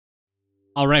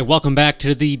All right, welcome back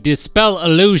to the Dispel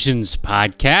Illusions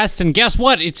podcast. And guess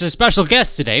what? It's a special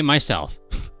guest today, myself.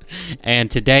 And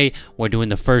today we're doing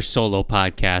the first solo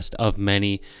podcast of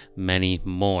many, many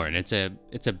more. And it's a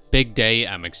big day.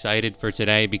 I'm excited for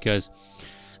today because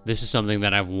this is something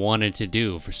that I've wanted to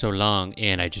do for so long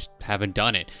and I just haven't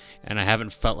done it. And I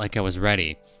haven't felt like I was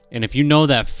ready. And if you know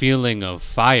that feeling of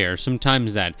fire,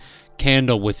 sometimes that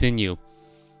candle within you,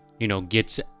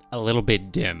 gets a little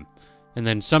bit dim. And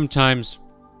then sometimes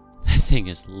that thing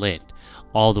is lit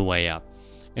all the way up.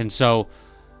 And so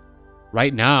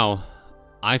right now,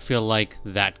 I feel like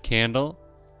that candle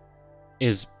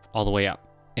is all the way up.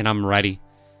 And I'm ready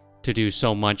to do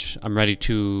so much. I'm ready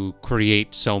to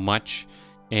create so much.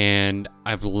 And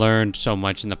I've learned so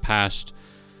much in the past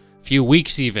few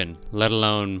weeks even, let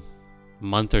alone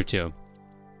month or two,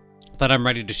 that I'm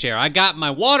ready to share. I got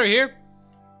my water here.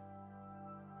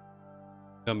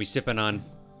 Gonna be sipping on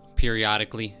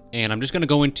periodically, and I'm just gonna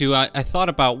go into I thought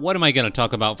about what am I gonna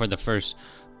talk about for the first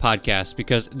podcast,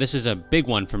 because this is a big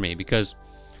one for me, because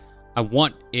I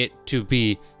want it to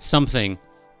be something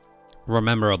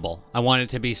rememberable. I want it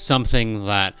to be something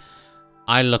that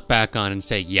I look back on and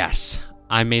say, yes,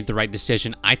 I made the right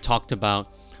decision. I talked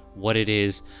about what it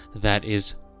is that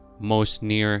is most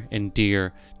near and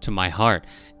dear to my heart,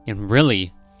 and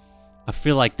really I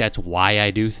feel like that's why I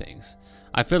do things.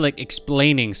 I feel like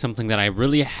explaining something that I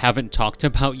really haven't talked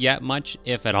about yet much,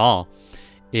 if at all,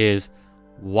 is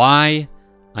why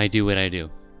I do what I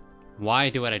do. Why I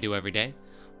do what I do every day.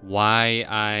 Why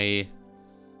I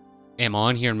am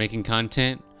on here making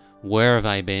content. Where have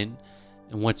I been?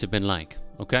 And what's it been like?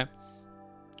 Okay?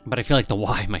 But I feel like the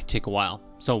why might take a while.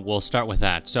 So we'll start with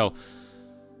that. So,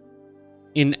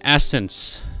 in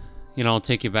essence, I'll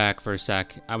take you back for a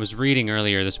sec. I was reading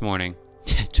earlier this morning.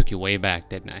 Took you way back,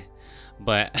 didn't I?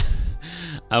 But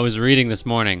I was reading this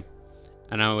morning,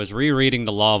 and I was rereading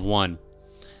The Law of One.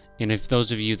 And if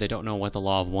those of you that don't know what The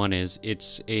Law of One is,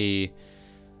 it's a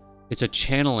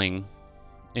channeling,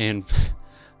 and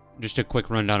just a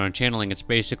quick rundown on channeling. It's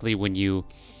basically when you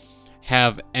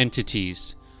have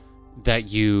entities that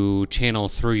you channel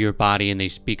through your body, and they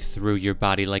speak through your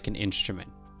body like an instrument,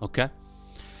 okay?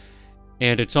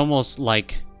 And it's almost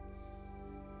like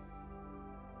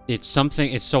it's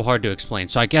so hard to explain.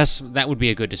 So I guess that would be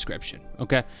a good description,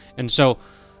 okay? And so,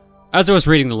 as I was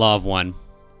reading The Law of One,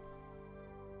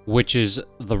 which is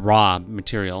the raw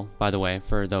material, by the way,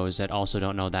 for those that also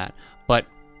don't know that, but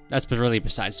that's really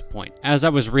besides the point. As I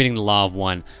was reading The Law of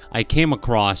One, I came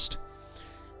across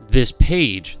this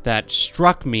page that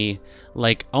struck me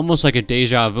like almost like a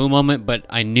deja vu moment, but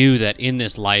I knew that in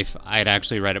this life I had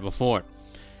actually read it before.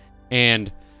 And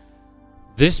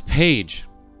this page,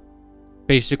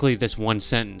 basically, this one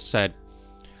sentence said,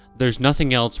 there's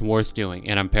nothing else worth doing.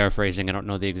 And I'm paraphrasing, I don't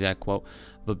know the exact quote.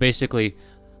 But basically,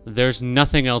 there's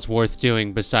nothing else worth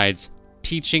doing besides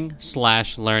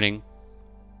teaching/learning,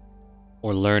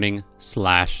 or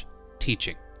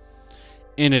learning/teaching.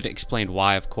 And it explained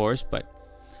why, of course. But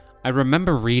I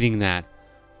remember reading that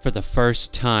for the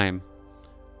first time,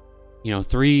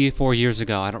 3-4 years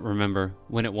ago. I don't remember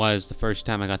when it was the first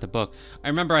time I got the book. I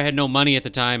remember I had no money at the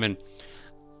time, and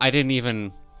I didn't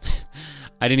even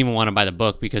want to buy the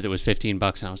book because it was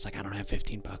 $15, and I was like, I don't have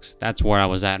 $15. That's where I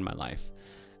was at in my life.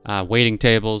 Waiting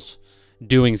tables,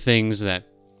 doing things that,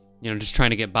 just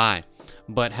trying to get by.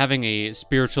 But having a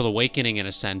spiritual awakening in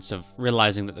a sense of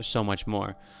realizing that there's so much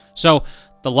more. So,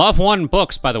 the Law of One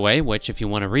books, by the way, which if you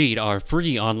want to read, are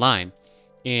free online.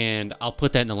 And I'll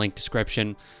put that in the link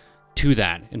description to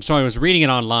that. And so I was reading it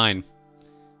online,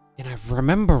 and I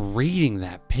remember reading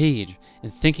that page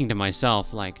and thinking to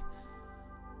myself, like,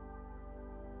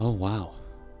 oh, wow.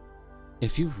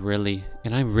 If you really,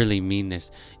 and I really mean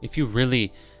this, if you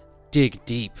really dig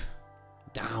deep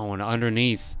down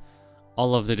underneath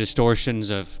all of the distortions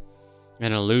of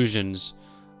and illusions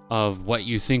of what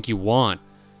you think you want,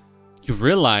 you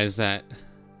realize that,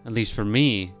 at least for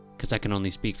me, because I can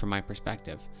only speak from my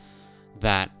perspective,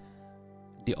 that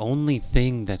the only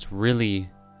thing that's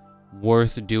really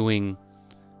worth doing,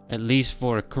 at least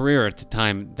for a career at the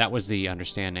time, that was the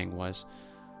understanding,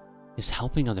 is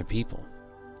helping other people.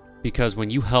 Because when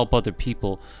you help other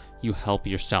people, you help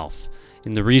yourself.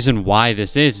 And the reason why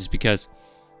this is because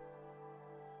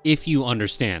if you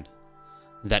understand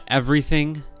that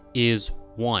everything is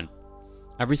one,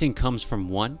 everything comes from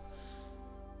one,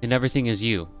 and everything is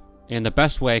you. And the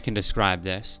best way I can describe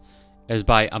this is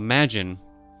by imagine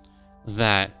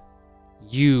that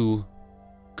you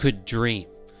could dream,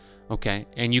 okay?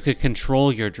 And you could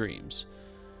control your dreams.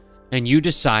 And you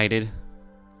decided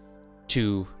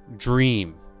to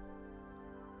dream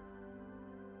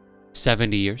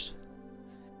 70 years,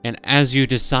 And as you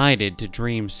decided to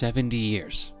dream 70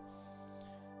 years,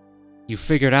 you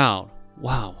figured out,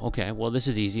 wow, okay, well, this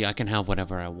is easy. I can have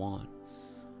whatever I want.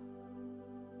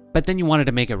 But then you wanted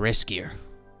to make it riskier.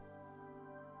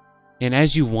 And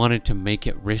as you wanted to make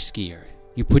it riskier,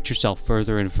 you put yourself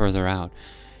further and further out.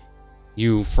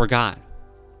 You forgot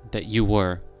that you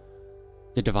were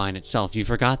the divine itself. You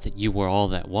forgot that you were all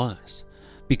that was.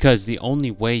 Because the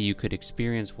only way you could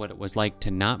experience what it was like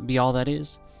to not be all that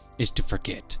is to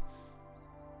forget.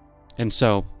 And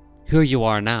so, here you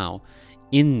are now,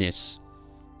 in this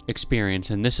experience,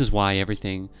 and this is why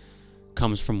everything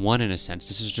comes from one in a sense.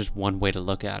 This is just one way to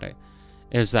look at it,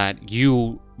 is that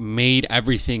you made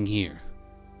everything here.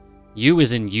 You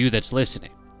as in you that's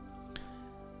listening.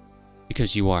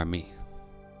 Because you are me.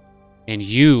 And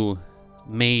you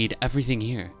made everything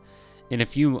here. And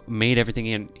if you made everything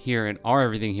in here and are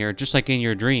everything here, just like in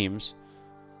your dreams,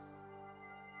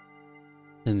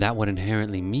 then that would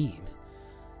inherently mean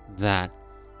that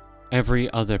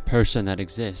every other person that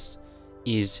exists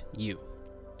is you.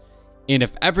 And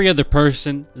if every other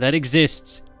person that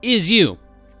exists is you,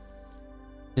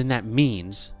 then that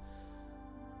means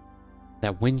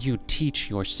that when you teach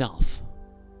yourself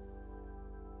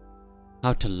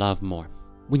how to love more,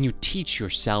 when you teach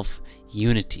yourself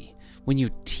unity, when you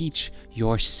teach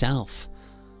yourself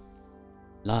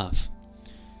love,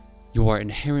 you are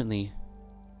inherently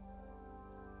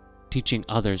teaching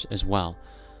others as well.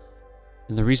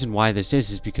 And the reason why this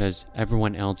is because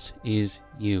everyone else is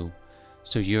you.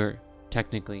 So you're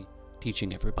technically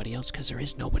teaching everybody else because there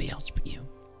is nobody else but you.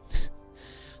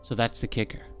 So that's the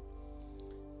kicker.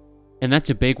 And that's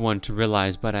a big one to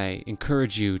realize, but I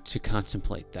encourage you to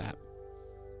contemplate that.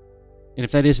 And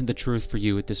if that isn't the truth for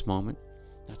you at this moment,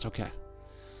 that's okay.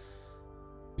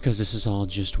 Because this is all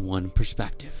just one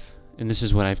perspective. And this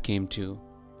is what I've came to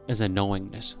as a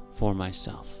knowingness for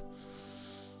myself.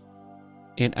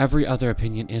 And every other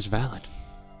opinion is valid.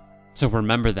 So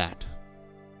remember that.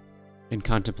 And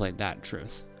contemplate that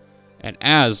truth. And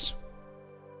as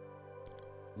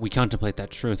we contemplate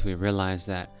that truth, we realize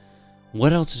that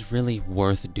what else is really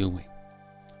worth doing?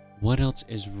 What else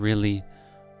is really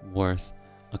worth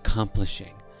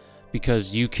accomplishing?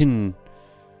 Because you can...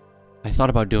 I thought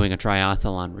about doing a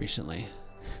triathlon recently.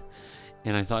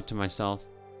 And I thought to myself,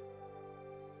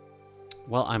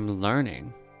 well, I'm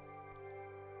learning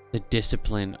the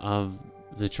discipline of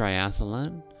the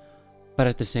triathlon, but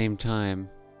at the same time,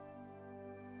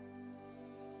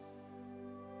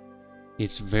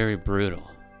 it's very brutal.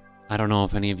 I don't know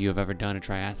if any of you have ever done a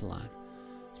triathlon.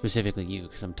 Specifically you,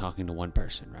 because I'm talking to one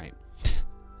person, right?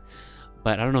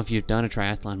 But I don't know if you've done a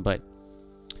triathlon, but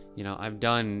you know, I've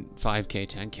done 5K,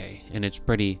 10K, and it's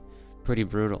pretty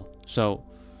brutal. So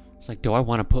it's like, do I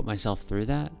want to put myself through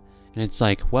that? And it's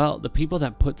like, well, the people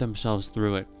that put themselves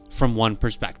through it from one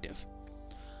perspective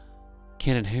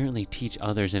can inherently teach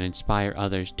others and inspire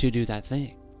others to do that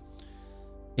thing.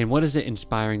 And what is it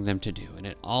inspiring them to do? And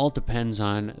it all depends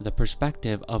on the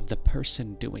perspective of the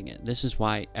person doing it. This is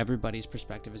why everybody's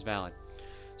perspective is valid.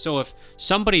 So if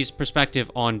somebody's perspective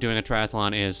on doing a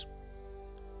triathlon is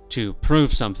to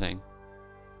prove something,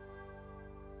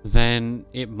 then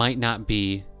it might not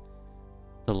be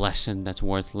the lesson that's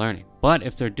worth learning. But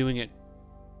if they're doing it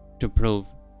to prove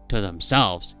to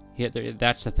themselves,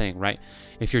 that's the thing, right?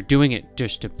 If you're doing it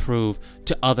just to prove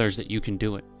to others that you can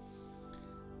do it,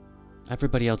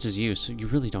 everybody else is you, so you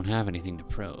really don't have anything to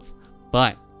prove.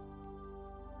 But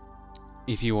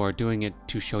if you are doing it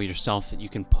to show yourself that you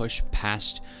can push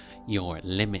past your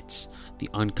limits, the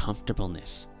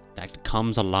uncomfortableness that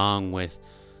comes along with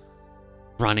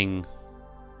running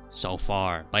so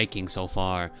far, biking so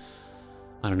far.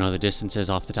 I don't know the distances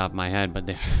off the top of my head, but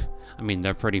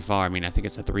they're pretty far. I mean, I think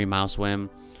it's a 3-mile swim,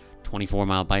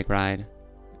 24-mile bike ride.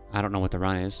 I don't know what the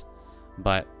run is,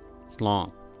 but it's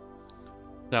long.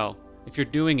 So if you're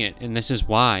doing it, and this is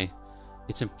why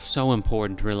it's so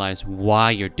important to realize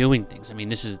why you're doing things. I mean,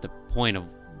 this is the point of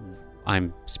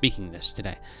I'm speaking this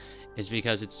today, is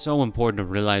because it's so important to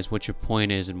realize what your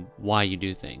point is and why you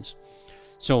do things.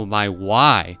 So my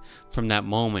why from that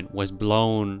moment was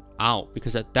blown out,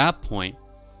 because at that point,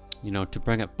 you know, to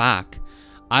bring it back,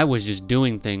 I was just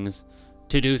doing things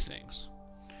to do things.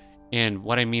 And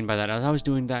what I mean by that is I was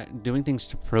doing things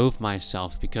to prove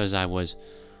myself, because I was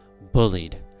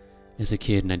bullied as a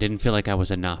kid and I didn't feel like I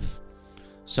was enough.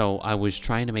 So I was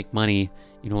trying to make money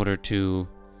in order to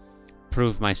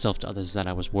prove myself to others that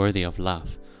I was worthy of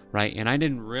love, right? And I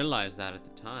didn't realize that at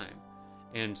the time.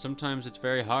 And sometimes it's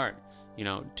very hard, you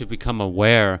know, to become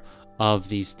aware of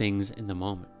these things in the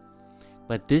moment.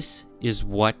 But this is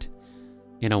what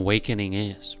an awakening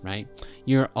is, right?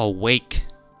 You're awake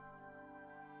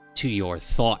to your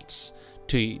thoughts,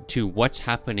 to what's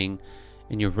happening,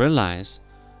 and you realize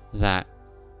that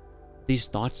these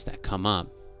thoughts that come up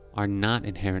are not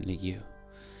inherently you.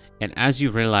 And as you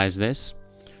realize this,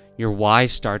 your why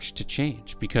starts to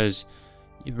change, because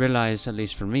you realize, at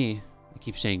least for me, I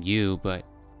keep saying you, but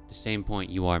at the same point,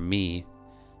 you are me.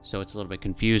 So it's a little bit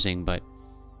confusing, but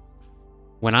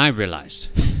when I realized,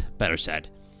 better said,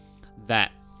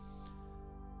 that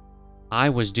I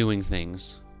was doing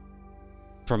things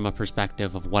from a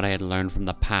perspective of what I had learned from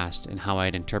the past and how I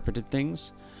had interpreted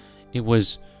things, it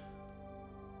was,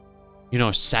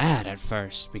 sad at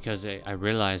first, because I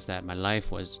realized that my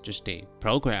life was just a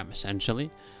program,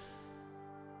 essentially,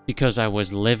 because I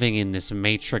was living in this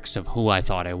matrix of who I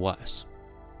thought I was.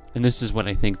 And this is what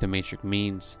I think the matrix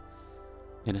means,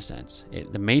 in a sense.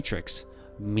 The matrix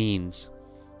means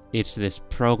it's this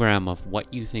program of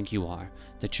what you think you are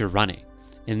that you're running.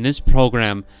 And this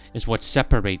program is what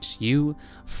separates you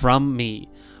from me,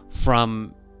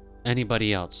 from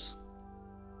anybody else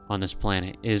on this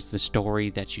planet, is the story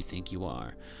that you think you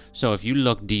are. So if you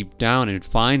look deep down and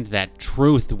find that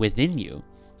truth within you,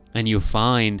 and you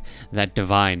find that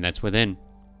divine that's within,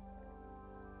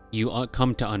 you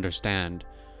come to understand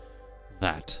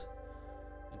that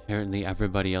inherently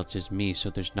everybody else is me, so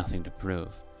there's nothing to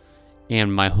prove.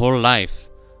 And my whole life,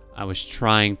 I was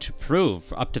trying to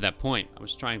prove, up to that point, I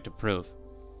was trying to prove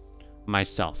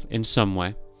myself in some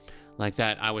way. Like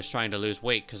that, I was trying to lose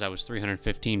weight because I was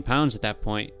 315 pounds at that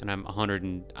point, and I'm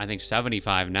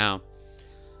 75 now.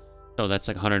 So that's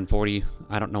like 140,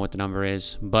 I don't know what the number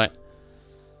is, but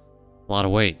a lot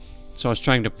of weight. So I was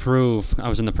trying to prove, I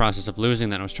was in the process of losing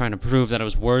that. I was trying to prove that I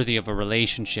was worthy of a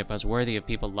relationship. I was worthy of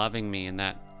people loving me, and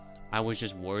that I was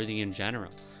just worthy in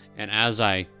general. And as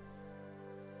I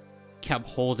kept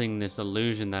holding this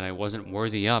illusion that I wasn't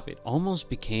worthy of, it almost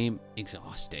became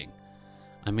exhausting.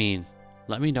 I mean,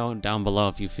 let me know down below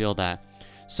if you feel that.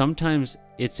 Sometimes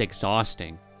it's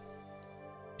exhausting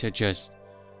to just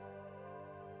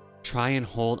try and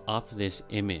hold up this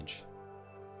image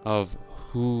of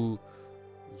who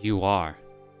you are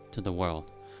to the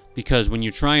world. Because when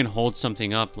you try and hold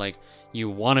something up, like you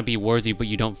want to be worthy but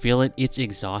you don't feel it, it's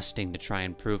exhausting to try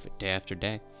and prove it day after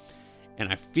day. And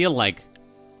I feel like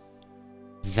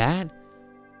that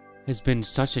has been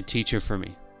such a teacher for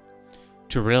me,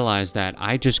 to realize that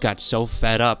I just got so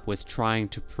fed up with trying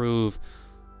to prove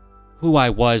who I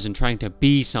was and trying to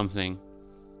be something,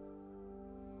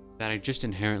 that I just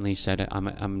inherently said,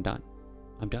 I'm done.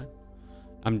 I'm done.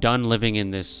 I'm done living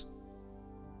in this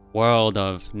world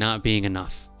of not being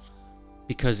enough,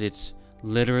 because it's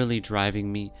literally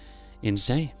driving me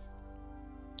insane.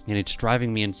 And it's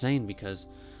driving me insane because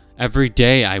every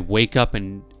day I wake up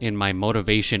and my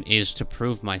motivation is to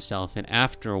prove myself. And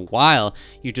after a while,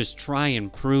 you just try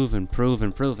and prove and prove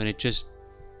and prove. And you're just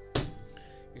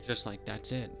like,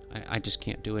 that's it. I just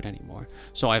can't do it anymore.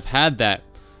 So I've had that,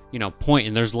 point,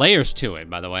 and there's layers to it,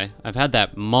 by the way. I've had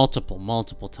that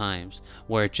multiple times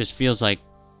where it just feels like,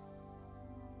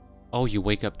 oh, you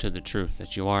wake up to the truth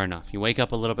that you are enough. You wake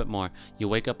up a little bit more. You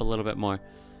wake up a little bit more.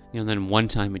 And then one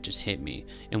time it just hit me.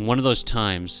 And one of those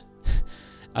times,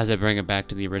 as I bring it back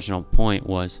to the original point,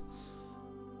 was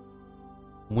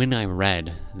when I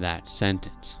read that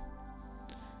sentence,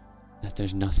 that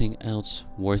there's nothing else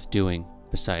worth doing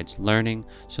besides learning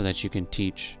so that you can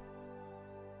teach,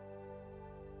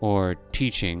 or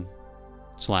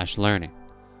teaching/learning.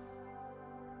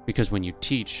 Because when you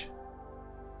teach,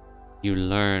 you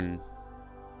learn,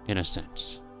 in a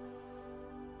sense.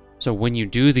 So when you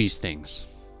do these things,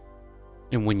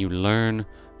 and when you learn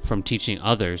from teaching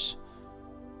others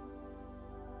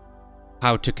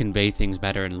how to convey things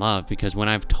better in love, because when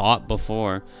I've taught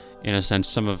before, in a sense,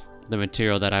 some of the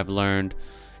material that I've learned,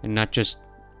 and not just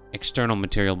external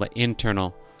material, but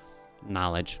internal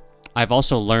knowledge, I've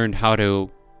also learned how to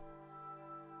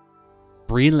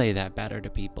relay that better to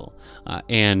people.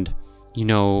 And,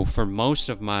 for most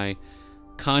of my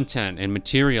content and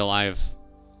material, I've,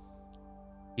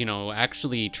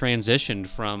 actually transitioned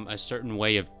from a certain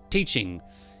way of teaching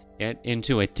it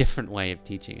into a different way of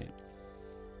teaching it.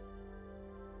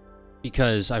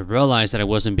 Because I realized that I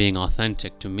wasn't being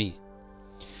authentic to me.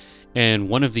 And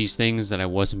one of these things that I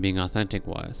wasn't being authentic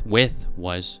with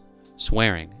was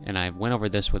swearing. And I went over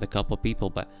this with a couple of people,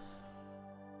 but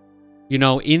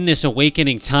in this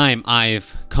awakening time,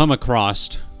 I've come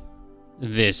across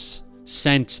this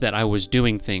sense that I was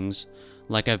doing things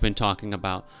like I've been talking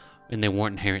about, and they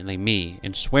weren't inherently me.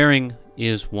 And swearing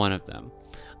is one of them.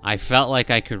 I felt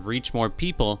like I could reach more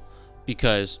people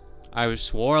because I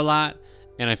swore a lot,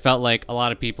 and I felt like a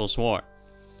lot of people swore.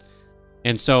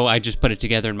 And so I just put it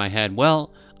together in my head,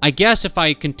 well, I guess if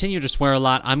I continue to swear a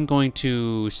lot, I'm going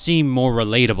to seem more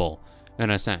relatable in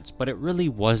a sense, but it really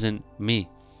wasn't me.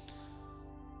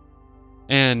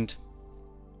 And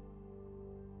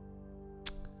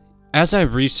as I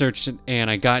researched it and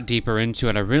I got deeper into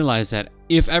it, I realized that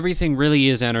if everything really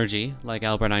is energy, like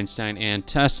Albert Einstein and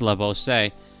Tesla both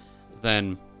say,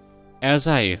 then as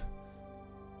I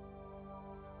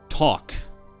talk,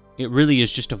 it really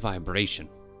is just a vibration,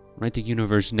 right? The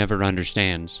universe never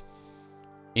understands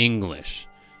English.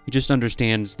 It just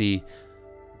understands the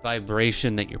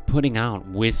vibration that you're putting out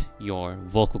with your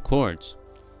vocal cords.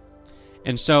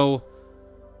 And so,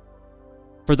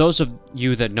 for those of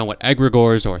you that know what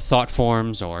egregores or thought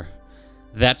forms or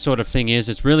that sort of thing is,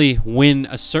 it's really when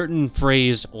a certain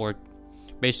phrase or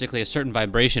basically a certain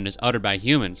vibration is uttered by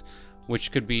humans,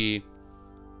 which could be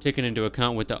taken into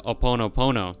account with the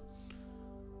Ho'oponopono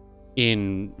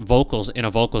in vocals, in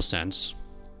a vocal sense,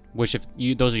 which if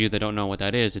you, those of you that don't know what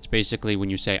that is, it's basically when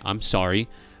you say, I'm sorry,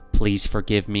 please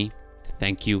forgive me,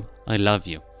 thank you, I love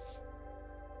you.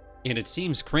 And it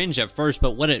seems cringe at first,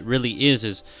 but what it really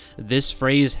is this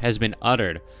phrase has been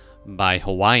uttered by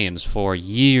Hawaiians for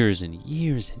years and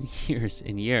years and years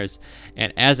and years.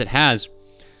 And as it has,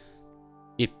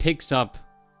 it picks up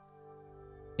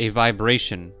a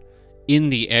vibration in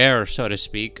the air, so to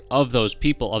speak, of those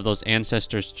people, of those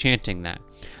ancestors chanting that.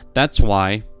 That's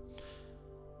why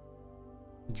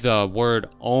the word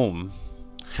Om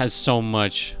has so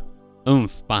much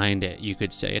oomph behind it, you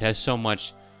could say. It has so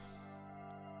much...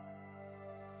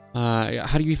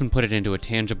 how do you even put it into a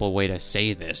tangible way to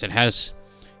say this? It has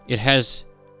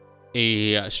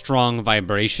a strong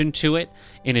vibration to it,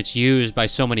 and it's used by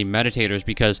so many meditators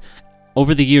because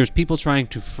over the years, people trying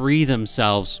to free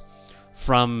themselves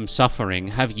from suffering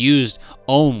have used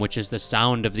Om, which is the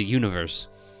sound of the universe.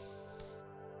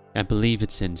 I believe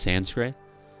it's in Sanskrit.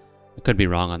 I could be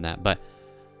wrong on that, but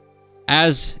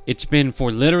as it's been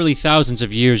for literally thousands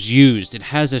of years used, it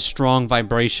has a strong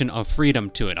vibration of freedom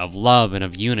to it, of love and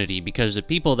of unity, because the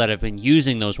people that have been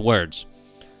using those words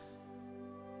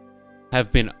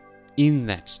have been in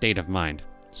that state of mind.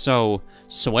 So,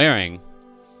 swearing,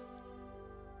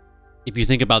 if you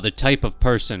think about the type of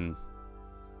person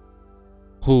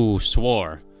who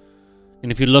swore,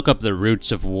 and if you look up the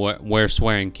roots of where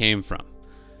swearing came from,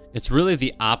 it's really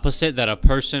the opposite that a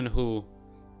person who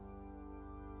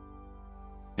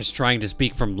is trying to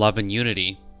speak from love and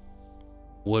unity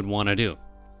would want to do,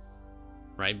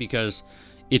 right? Because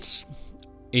it's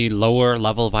a lower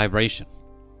level vibration.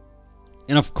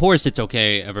 And of course it's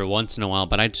okay every once in a while,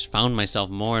 but I just found myself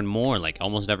more and more, like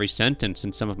almost every sentence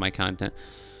in some of my content.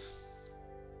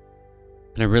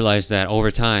 And I realized that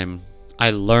over time,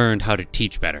 I learned how to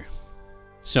teach better.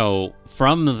 So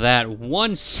from that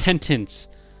one sentence,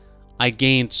 I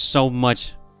gained so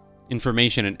much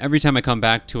information, and every time I come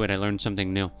back to it, I learn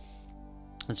something new.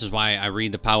 This is why I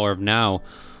read The Power of Now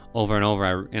over and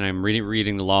over, and I'm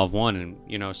reading The Law of One, and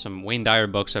you know, some Wayne Dyer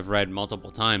books I've read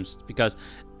multiple times, because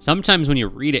sometimes when you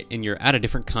read it and you're at a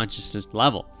different consciousness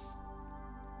level,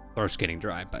 throat's getting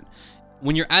dry, but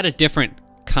when you're at a different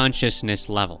consciousness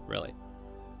level, really,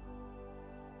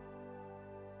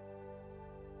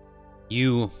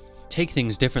 you take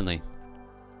things differently.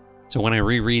 So when I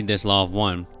reread this Law of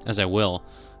One, as I will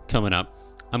coming up,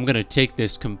 I'm going to take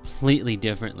this completely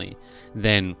differently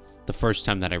than the first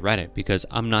time that I read it, because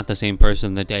I'm not the same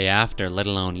person the day after, let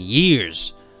alone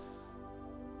years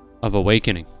of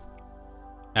awakening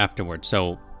afterwards.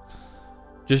 So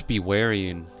just be wary,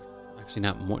 and actually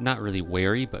not really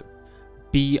wary, but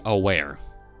be aware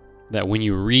that when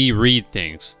you reread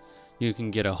things, you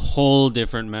can get a whole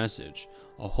different message,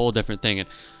 a whole different thing. And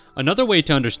another way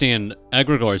to understand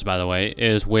egregores, by the way,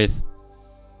 is with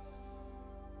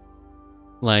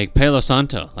like Palo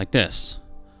Santo, like this.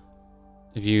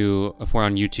 If we're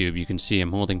on YouTube, you can see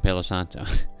I'm holding Palo Santo.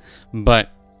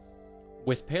 But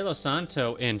with Palo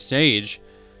Santo and Sage,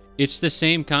 it's the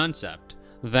same concept,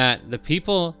 that the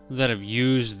people that have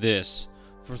used this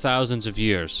for thousands of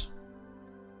years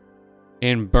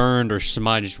and burned or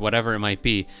smudged, whatever it might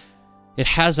be, it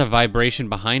has a vibration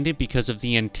behind it because of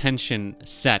the intention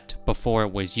set before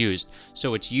it was used.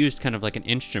 So it's used kind of like an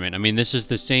instrument. I mean, this is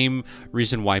the same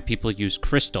reason why people use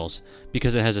crystals,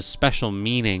 because it has a special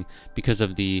meaning because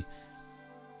of the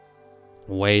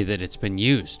way that it's been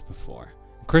used before.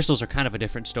 Crystals are kind of a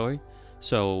different story,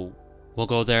 so we'll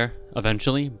go there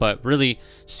eventually. But really,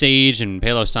 sage and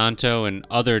Palo Santo and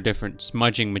other different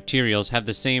smudging materials have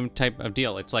the same type of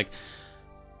deal. It's like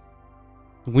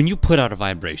when you put out a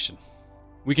vibration,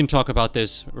 we can talk about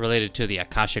this related to the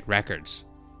Akashic Records,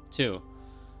 too.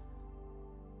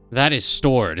 That is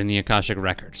stored in the Akashic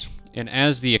Records. And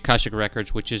as the Akashic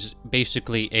Records, which is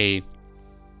basically a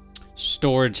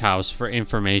storage house for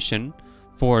information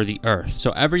for the Earth.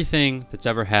 So everything that's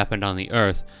ever happened on the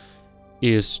Earth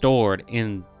is stored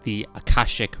in the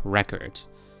Akashic Records.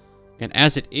 And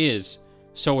as it is,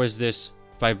 so is this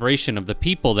vibration of the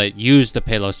people that use the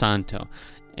Palo Santo.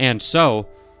 And so,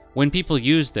 when people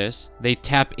use this, they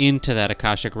tap into that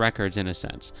Akashic Records in a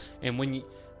sense. And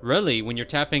when you're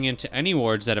tapping into any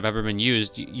words that have ever been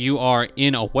used, you are,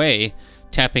 in a way,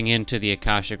 tapping into the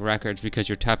Akashic Records, because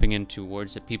you're tapping into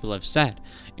words that people have said.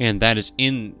 And that is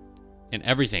and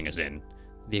everything is in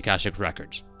the Akashic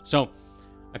Records. So,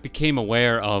 I became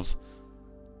aware of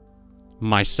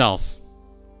myself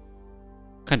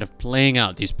kind of playing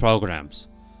out these programs.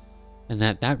 And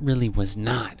that really was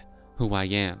not who I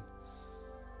am.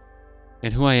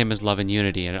 And who I am is love and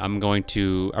unity. And I'm going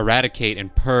to eradicate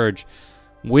and purge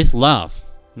with love.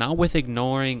 Not with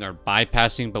ignoring or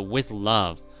bypassing, but with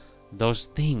love. Those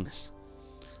things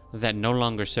that no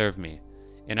longer serve me.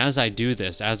 And as I do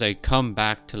this, as I come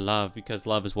back to love, because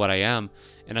love is what I am,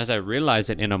 and as I realize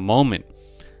it in a moment,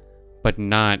 but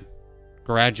not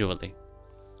gradually.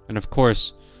 And of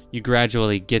course, you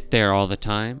gradually get there all the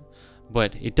time,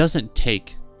 but it doesn't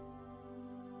take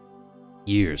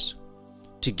years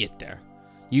to get there.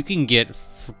 You can get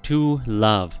to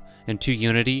love and to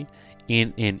unity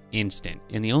in an instant.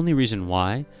 And the only reason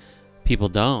why people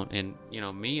don't, and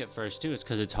me at first too, is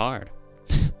because it's hard.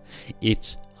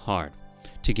 It's hard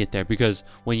to get there, because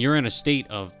when you're in a state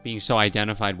of being so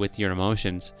identified with your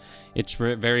emotions, it's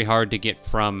very hard to get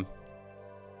from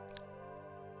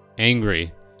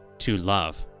angry to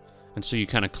love. And so you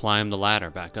kind of climb the ladder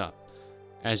back up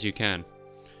as you can.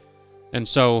 And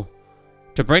so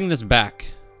to bring this back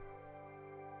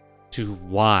to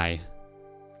why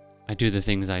I do the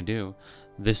things I do,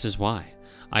 this is why.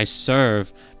 I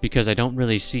serve because I don't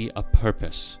really see a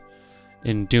purpose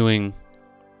in doing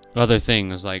other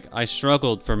things. Like, I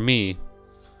struggled, for me,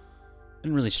 I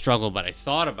didn't really struggle, but I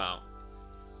thought about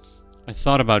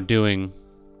doing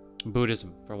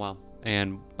Buddhism for a while.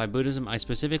 And by Buddhism, I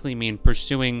specifically mean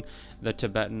pursuing the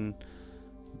Tibetan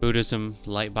Buddhism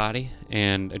light body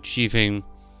and achieving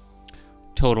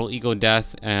total ego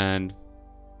death and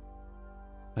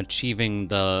achieving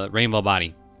the rainbow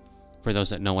body, for those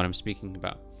that know what I'm speaking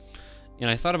about. And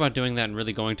I thought about doing that and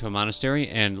really going to a monastery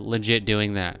and legit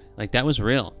doing that. Like, that was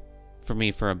real for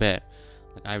me for a bit.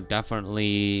 Like, I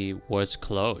definitely was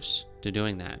close to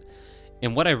doing that.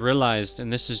 And what I realized,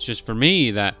 and this is just for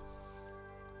me, that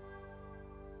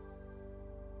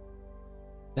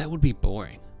would be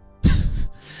boring.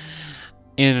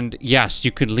 And yes,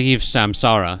 you could leave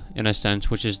samsara, in a sense,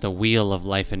 which is the wheel of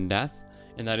life and death.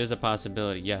 And that is a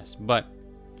possibility, yes. But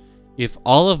if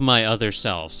all of my other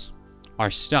selves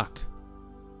are stuck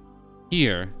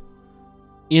here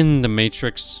in the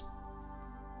matrix,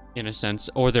 in a sense,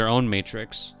 or their own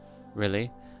matrix,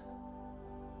 really,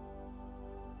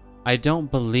 I don't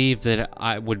believe that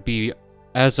I would be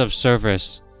as of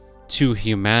service to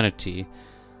humanity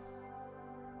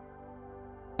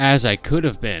as I could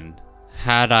have been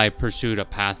had I pursued a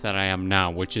path that I am now,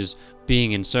 which is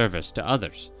being in service to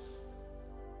others.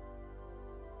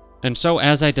 And so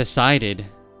as I decided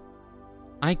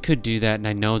I could do that, and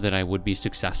I know that I would be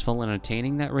successful in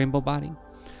attaining that rainbow body,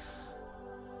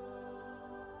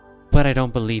 but I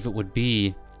don't believe it would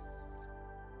be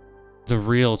the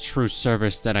real true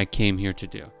service that I came here to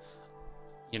do.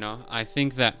 I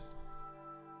think that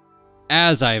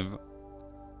as I've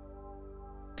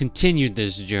continued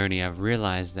this journey, I've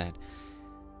realized that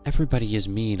everybody is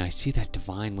me, and I see that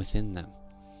divine within them.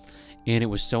 And it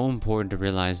was so important to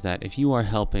realize that if you are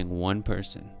helping one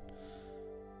person,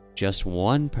 just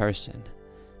one person,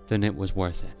 then it was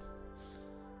worth it.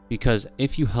 Because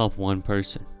if you help one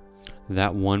person,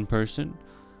 that one person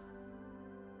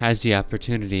has the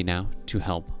opportunity now to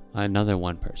help another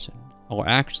one person, or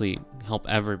actually help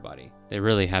everybody. They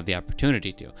really have the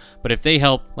opportunity to. But if they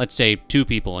help, let's say, 2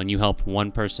 people, and you help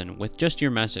one person with just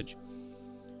your message,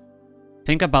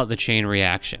 think about the chain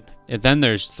reaction. And then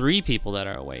there's 3 people that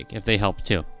are awake if they help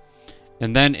 2.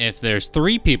 And then if there's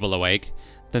 3 people awake,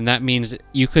 then that means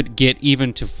you could get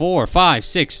even to 4, 5,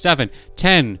 6, 7,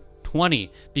 10,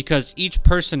 20, because each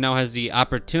person now has the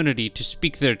opportunity to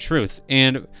speak their truth.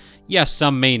 And yes,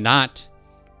 some may not,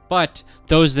 but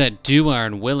those that do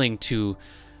are willing to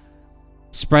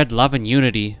spread love and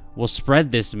unity will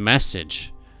spread this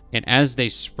message. And as they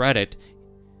spread it,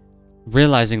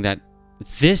 realizing that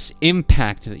this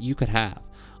impact that you could have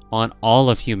on all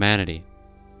of humanity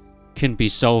can be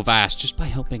so vast just by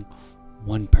helping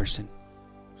one person.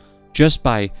 Just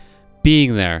by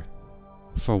being there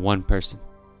for one person.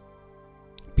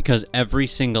 Because every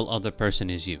single other person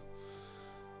is you.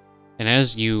 And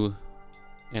as you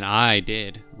and I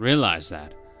did realize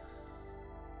that,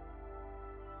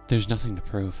 there's nothing to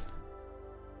prove.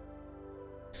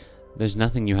 There's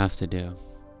nothing you have to do.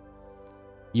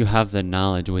 You have the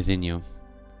knowledge within you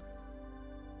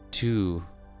to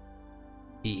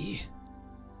be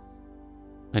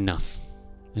enough.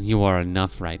 And you are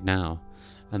enough right now.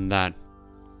 And that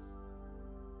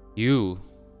you,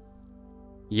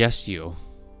 yes you,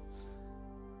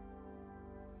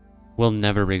 will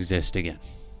never exist again.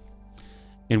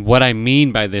 And what I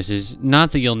mean by this is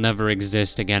not that you'll never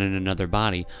exist again in another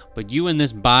body, but you in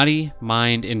this body,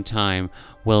 mind, and time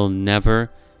will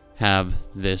never have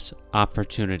this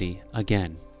opportunity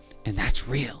again. And that's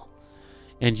real.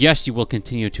 And yes, you will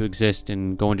continue to exist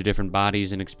and go into different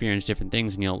bodies and experience different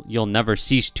things, and you'll never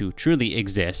cease to truly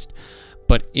exist.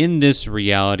 But in this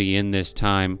reality, in this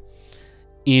time,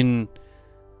 in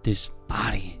this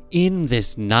body, in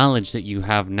this knowledge that you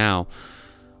have now,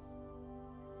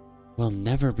 will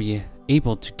never be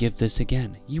able to give this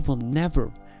again. You will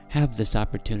never have this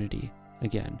opportunity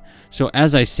again. So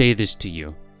as I say this to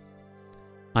you,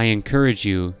 I encourage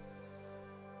you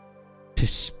to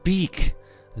speak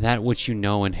that which you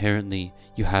know inherently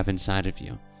you have inside of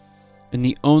you. And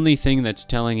the only thing that's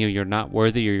telling you you're not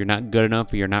worthy or you're not good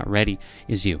enough or you're not ready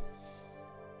is you.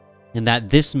 And that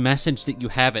this message that you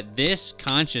have at this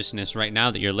consciousness right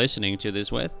now that you're listening to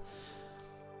this with,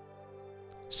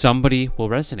 somebody will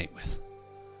resonate with.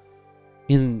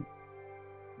 And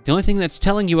the only thing that's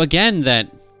telling you again that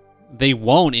they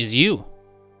won't is you.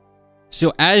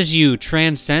 So as you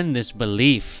transcend this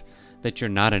belief that you're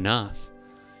not enough,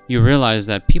 you realize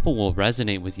that people will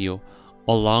resonate with you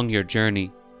along your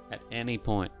journey at any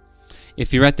point.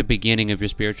 If you're at the beginning of your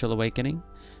spiritual awakening,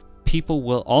 people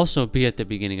will also be at the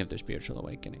beginning of their spiritual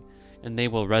awakening, and they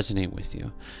will resonate with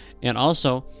you. And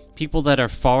also, people that are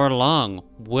far along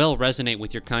will resonate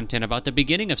with your content about the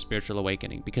beginning of spiritual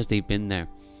awakening because they've been there.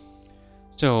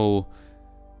 So,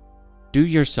 do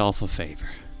yourself a favor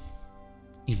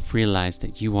and realize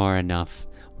that you are enough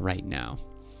right now.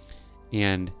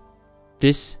 And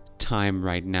this time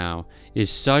right now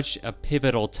is such a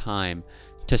pivotal time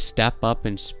to step up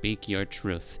and speak your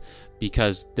truth,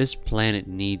 because this planet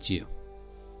needs you.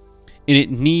 And it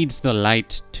needs the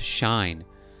light to shine.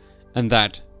 And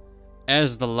that,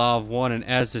 as the law of one and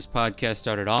as this podcast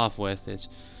started off with, is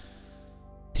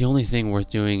the only thing worth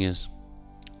doing is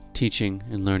teaching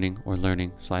and learning, or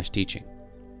learning/teaching.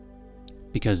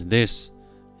 Because this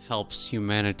helps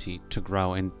humanity to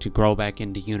grow and to grow back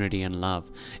into unity and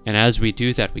love. And as we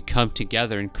do that, we come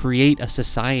together and create a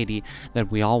society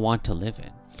that we all want to live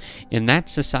in. And that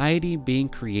society being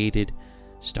created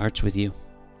starts with you.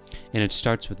 And it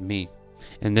starts with me.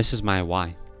 And this is my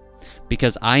why.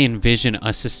 Because I envision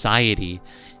a society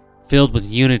filled with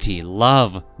unity,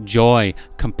 love, joy,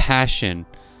 compassion.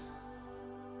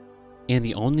 And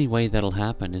the only way that'll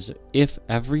happen is if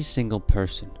every single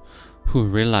person who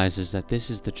realizes that this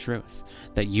is the truth,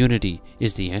 that unity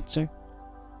is the answer,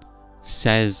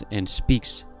 says and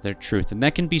speaks their truth. And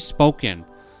that can be spoken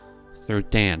through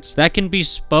dance. That can be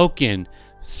spoken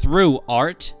through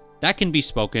art. That can be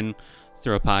spoken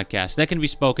through a podcast. That can be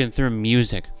spoken through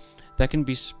music. That can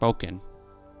be spoken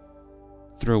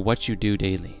through what you do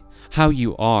daily. How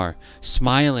you are,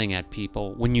 smiling at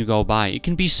people when you go by. It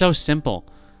can be so simple.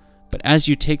 But as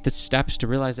you take the steps to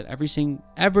realize that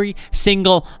every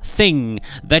single thing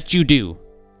that you do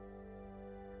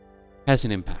has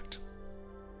an impact.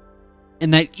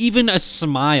 And that even a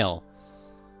smile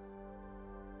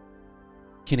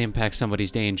can impact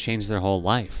somebody's day and change their whole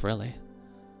life, really.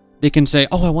 They can say,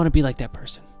 oh, I want to be like that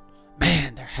person.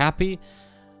 Man, they're happy.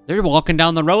 They're walking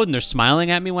down the road and they're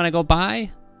smiling at me when I go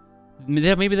by.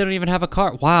 Maybe they don't even have a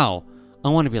car. Wow, I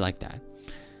want to be like that.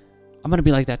 I'm going to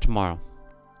be like that tomorrow.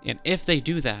 And if they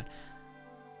do that,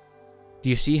 do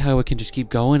you see how it can just keep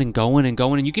going and going and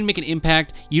going? And you can make an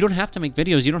impact. You don't have to make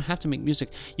videos. You don't have to make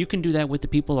music. You can do that with the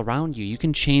people around you. You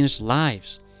can change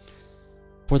lives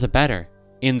for the better.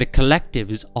 And the collective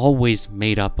is always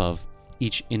made up of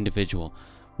each individual.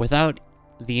 Without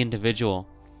the individual,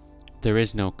 there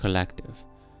is no collective.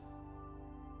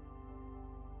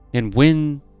 And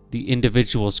when the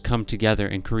individuals come together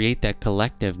and create that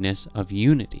collectiveness of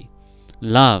unity,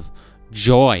 love,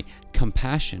 joy,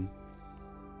 compassion,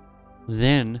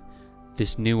 then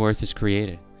this new earth is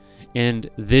created. And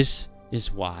this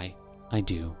is why I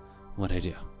do what I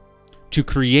do. To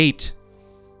create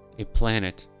a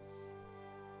planet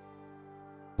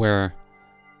where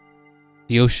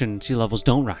the ocean sea levels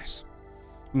don't rise.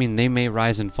 I mean, they may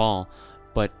rise and fall,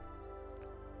 but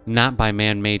not by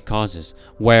man-made causes.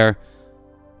 Where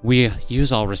we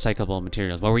use all recyclable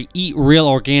materials, where we eat real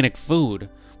organic food,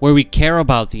 where we care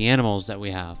about the animals that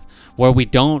we have, where we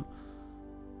don't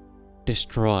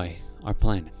destroy our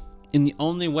planet. And the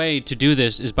only way to do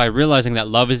this is by realizing that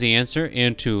love is the answer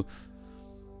and to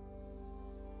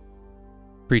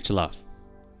preach love.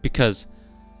 Because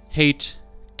hate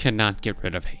cannot get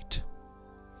rid of hate.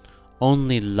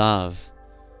 Only love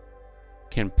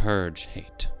can purge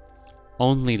hate.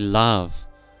 Only love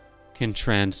can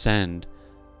transcend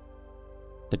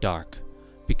the dark.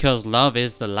 Because love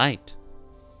is the light.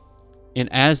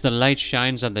 And as the light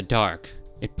shines on the dark,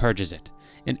 it purges it.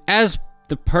 And as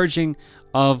the purging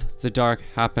of the dark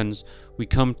happens, we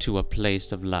come to a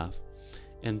place of love.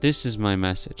 And this is my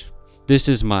message. This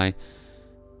is my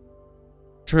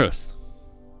truth.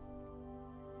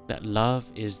 That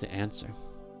love is the answer.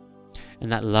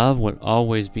 And that love will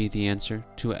always be the answer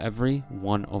to every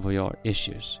one of your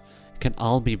issues. It can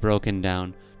all be broken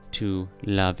down to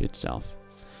love itself.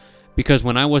 Because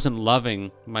when I wasn't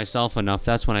loving myself enough,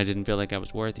 that's when I didn't feel like I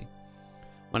was worthy.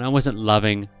 When I wasn't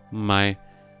loving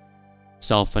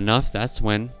myself enough, that's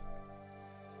when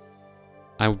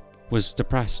I was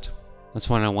depressed. That's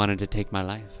when I wanted to take my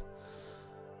life.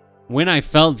 When I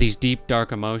felt these deep,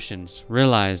 dark emotions,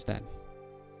 realized that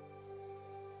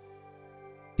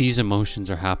these emotions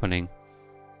are happening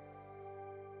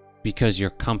because your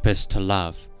compass to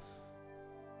love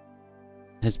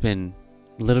has been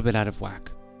a little bit out of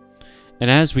whack. And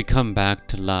as we come back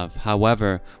to love,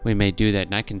 however we may do that,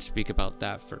 and I can speak about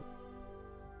that for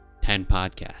 10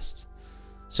 podcasts.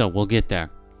 So we'll get there.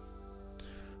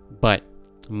 But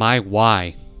my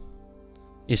why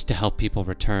is to help people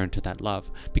return to that love.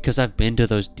 Because I've been to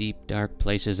those deep, dark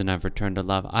places and I've returned to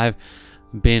love. I've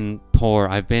been poor.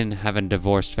 I've been having a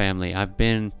divorced family. I've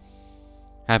been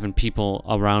having people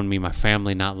around me, my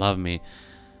family, not love me.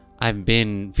 I've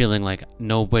been feeling like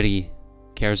nobody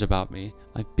cares about me.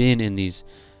 I've been in these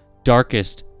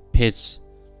darkest pits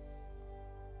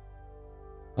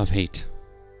of hate.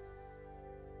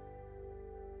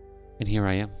 And here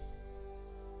I am.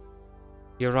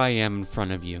 Here I am in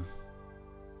front of you,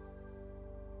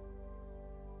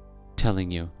 telling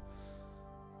you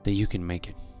that you can make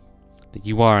it, that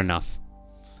you are enough,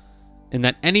 and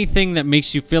that anything that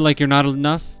makes you feel like you're not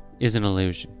enough is an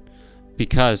illusion.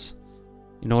 Because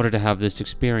in order to have this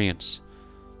experience,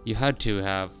 you had to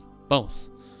have both.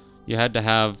 You had to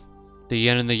have the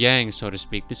yin and the yang, so to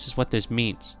speak. This is what this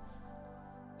means.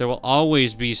 There will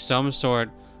always be some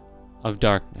sort of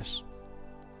darkness.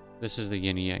 This is the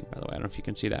yin and yang, by the way. I don't know if you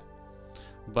can see that.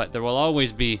 But there will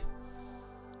always be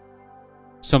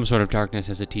some sort of darkness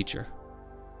as a teacher.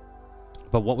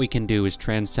 But what we can do is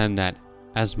transcend that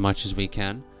as much as we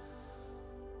can.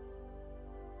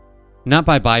 Not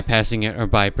by bypassing it or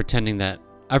by pretending that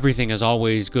everything is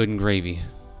always good and gravy,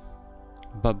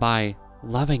 but by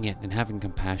loving it and having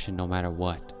compassion no matter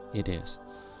what it is.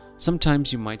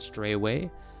 Sometimes you might stray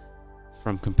away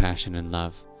from compassion and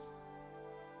love.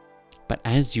 But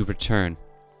as you return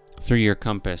through your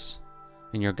compass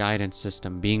and your guidance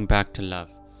system, being back to love,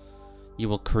 you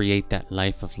will create that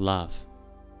life of love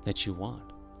that you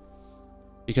want.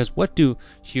 Because what do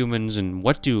humans and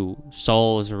what do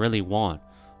souls really want,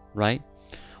 right?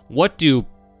 What do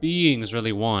beings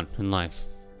really want in life?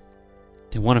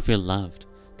 They want to feel loved.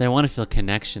 They want to feel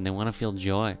connection. They want to feel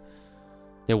joy.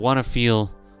 They want to feel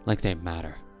like they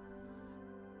matter.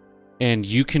 And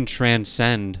you can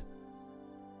transcend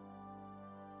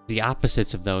the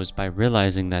opposites of those by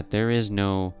realizing that there is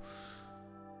no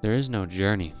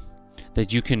journey.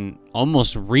 That you can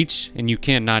almost reach, and you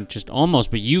can not just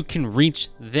almost, but you can reach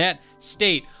that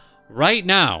state right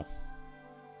now.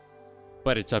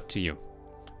 But it's up to you.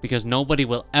 Because nobody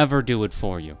will ever do it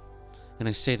for you. And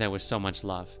I say that with so much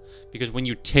love. Because when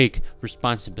you take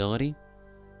responsibility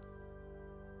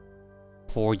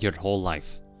for your whole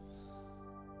life,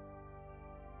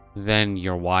 then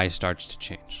your why starts to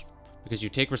change. Because you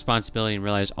take responsibility and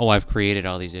realize, oh, I've created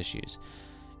all these issues.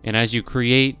 And as you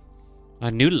create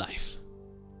a new life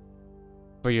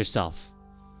for yourself,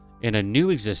 in a new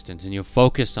existence, and you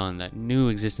focus on that new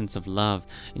existence of love,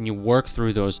 and you work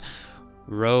through those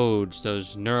roads,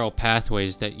 those neural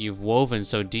pathways that you've woven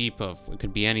so deep of, it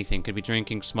could be anything, it could be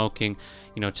drinking, smoking,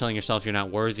 telling yourself you're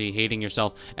not worthy, hating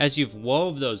yourself. As you've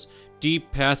wove those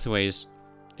deep pathways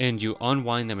and you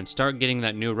unwind them and start getting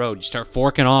that new road, you start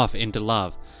forking off into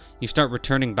love, you start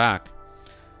returning back,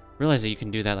 realize that you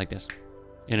can do that like this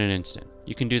in an instant.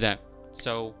 You can do that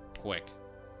so quick.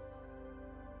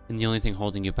 And the only thing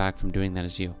holding you back from doing that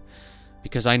is you.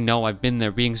 Because I know I've been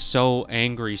there, being so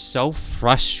angry, so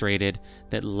frustrated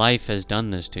that life has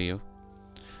done this to you.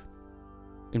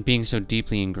 And being so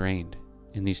deeply ingrained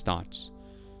in these thoughts.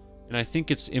 And I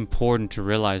think it's important to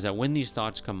realize that when these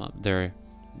thoughts come up,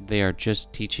 they are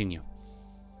just teaching you.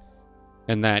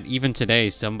 And that even today,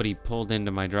 somebody pulled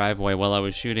into my driveway while I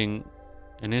was shooting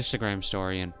an Instagram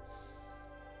story, and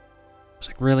I was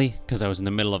like, really? Because I was in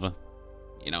the middle of in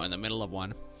the middle of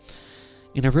one.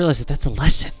 And I realized that that's a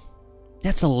lesson.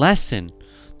 That's a lesson.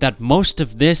 That most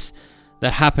of this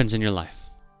that happens in your life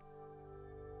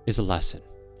is a lesson.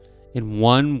 In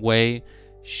one way,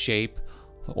 shape,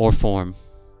 or form.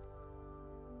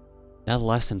 That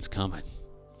lesson's coming.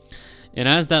 And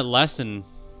as that lesson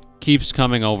keeps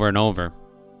coming over and over,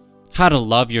 how to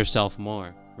love yourself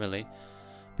more, really.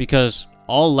 Because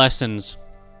all lessons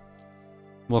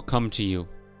will come to you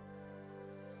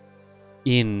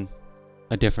in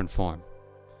a different form.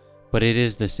 But it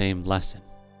is the same lesson.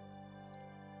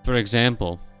 For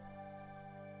example,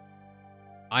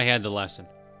 I had the lesson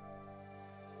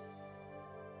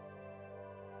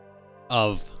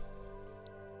of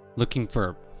looking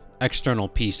for external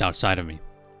peace outside of me.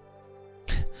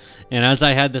 And as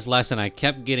I had this lesson, I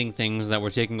kept getting things that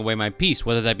were taking away my peace,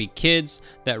 whether that be kids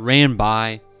that ran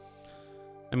by.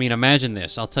 I mean, imagine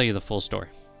this. I'll tell you the full story.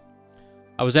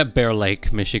 I was at Bear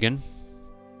Lake, Michigan,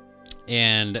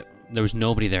 and there was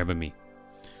nobody there but me.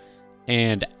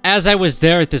 And as I was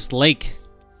there at this lake,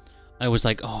 I was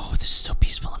like, oh, this is so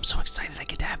peaceful. I'm so excited I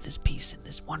get to have this peace and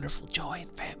this wonderful joy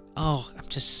and fam. Oh, I'm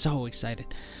just so excited.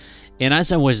 And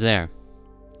as I was there,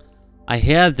 I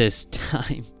had this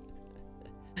time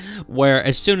where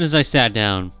as soon as I sat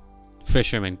down,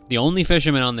 fishermen, the only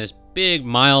fishermen on this big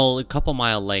couple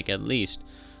mile lake at least,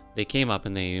 they came up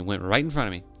and they went right in front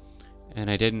of me. And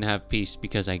I didn't have peace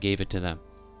because I gave it to them.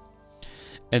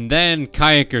 And then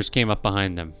kayakers came up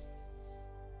behind them.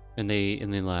 And they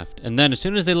left. And then as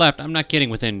soon as they left, I'm not kidding,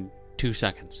 within 2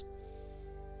 seconds,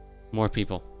 more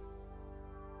people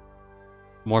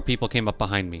came up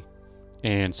behind me.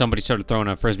 And somebody started throwing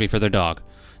a frisbee for their dog.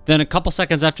 Then a couple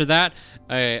seconds after that,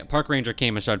 a park ranger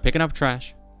came and started picking up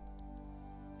trash.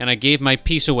 And I gave my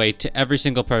peace away to every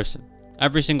single person.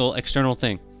 Every single external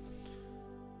thing.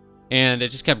 And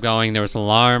it just kept going. There was an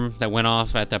alarm that went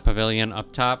off at the pavilion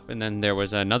up top. And then there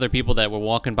was another people that were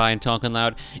walking by and talking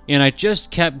loud. And I just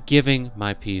kept giving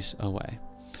my peace away.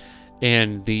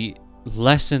 And the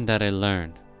lesson that I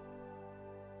learned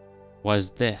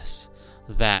was this.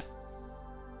 That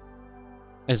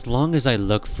as long as I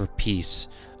look for peace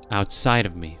outside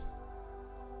of me,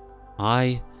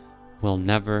 I will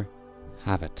never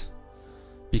have it.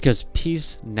 Because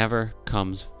peace never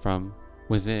comes from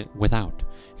without.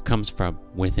 It comes from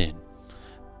within.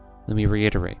 Let me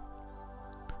reiterate.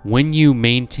 When you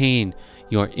maintain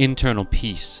your internal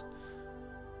peace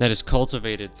that is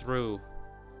cultivated through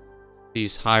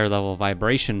these higher level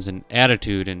vibrations and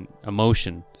attitude and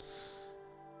emotion,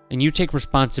 and you take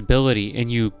responsibility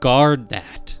and you guard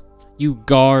that, you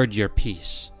guard your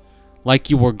peace like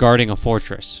you were guarding a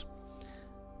fortress,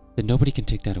 then nobody can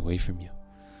take that away from you.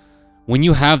 When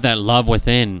you have that love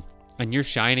within and you're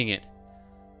shining it,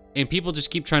 and people just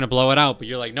keep trying to blow it out, but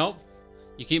you're like, nope.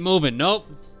 You keep moving. Nope.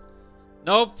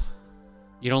 Nope.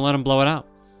 You don't let them blow it out.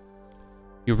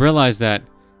 You realize that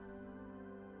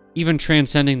even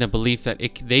transcending the belief that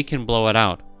they can blow it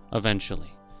out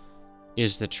eventually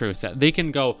is the truth. That they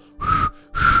can go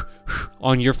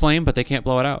on your flame, but they can't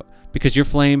blow it out. Because your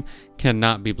flame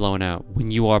cannot be blown out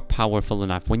when you are powerful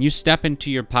enough. When you step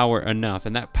into your power enough,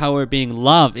 and that power being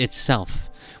love itself.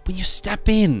 When you step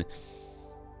in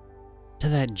to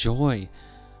that joy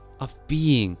of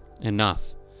being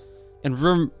enough. And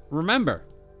remember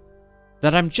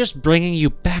that I'm just bringing you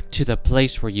back to the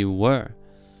place where you were.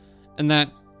 And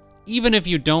that even if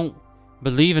you don't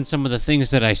believe in some of the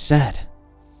things that I said,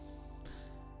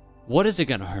 what is it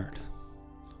going to hurt?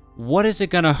 What is it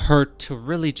going to hurt to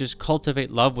really just cultivate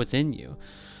love within you?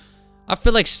 I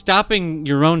feel like stopping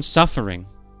your own suffering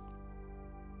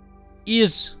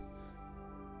is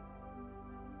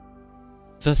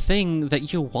the thing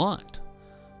that you want.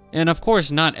 And of course,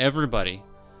 not everybody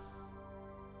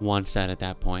wants that at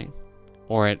that point.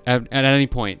 Or at any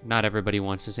point, not everybody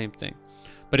wants the same thing.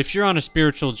 But if you're on a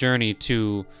spiritual journey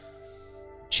to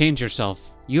change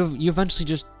yourself, you eventually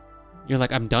just, you're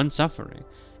like, I'm done suffering.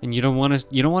 And you don't want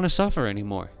to suffer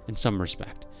anymore in some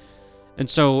respect. And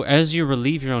so as you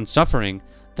relieve your own suffering,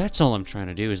 that's all I'm trying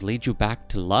to do, is lead you back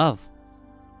to love.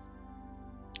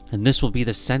 And this will be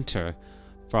the center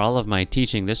for all of my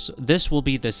teaching. This will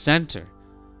be the center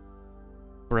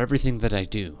for everything that I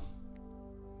do,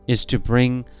 is to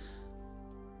bring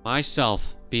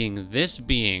myself, being this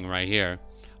being right here,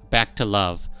 back to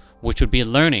love, which would be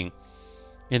learning,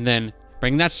 and then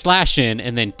bring that slash in,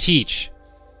 and then teach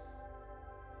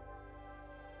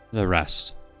the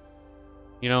rest.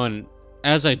 You know, and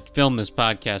as I film this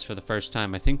podcast for the first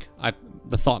time, I think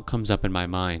the thought comes up in my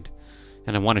mind,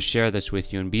 and I want to share this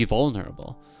with you and be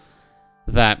vulnerable,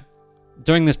 that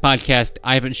during this podcast,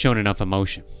 I haven't shown enough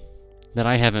emotion. That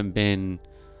I haven't been,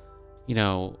 you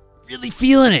know, really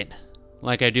feeling it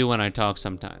like I do when I talk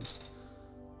sometimes.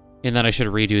 And that I should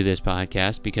redo this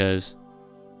podcast because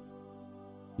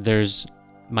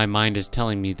my mind is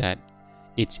telling me that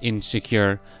it's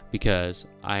insecure because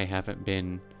I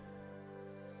haven't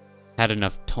had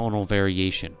enough tonal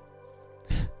variation.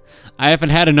 I haven't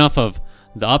had enough of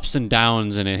the ups and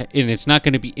downs, and it's not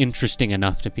going to be interesting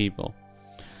enough to people.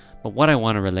 But what I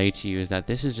want to relate to you is that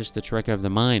this is just the trick of the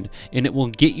mind, and it will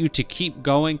get you to keep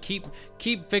going, keep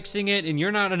fixing it, and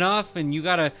you're not enough, and you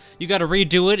gotta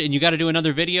redo it, and you gotta do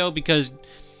another video because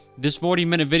this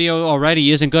 40-minute video already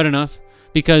isn't good enough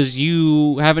because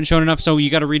you haven't shown enough, so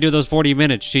you gotta redo those 40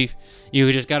 minutes, chief.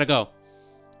 You just gotta go.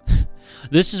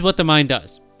 This is what the mind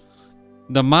does.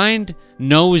 The mind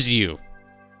knows you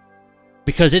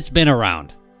because it's been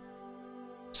around.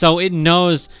 So it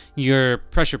knows your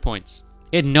pressure points.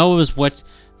 It knows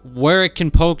where it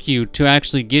can poke you to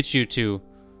actually get you to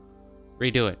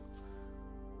redo it.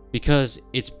 Because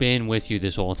it's been with you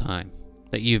this whole time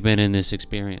that you've been in this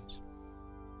experience.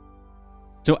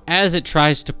 So as it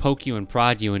tries to poke you and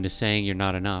prod you into saying you're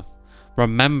not enough,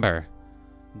 remember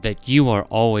that you are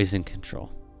always in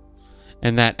control.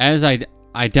 And that as I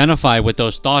identify with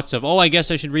those thoughts of, oh, I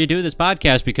guess I should redo this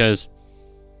podcast because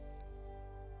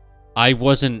I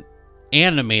wasn't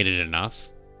animated enough,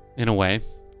 in a way,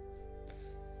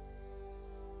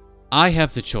 I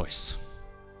have the choice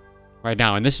right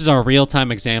now. And this is our real-time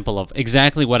example of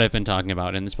exactly what I've been talking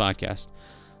about in this podcast.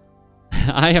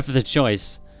 I have the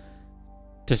choice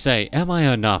to say, am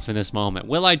I enough in this moment?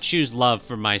 Will I choose love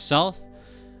for myself?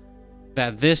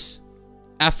 That this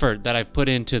effort that I've put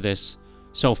into this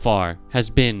so far has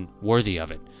been worthy of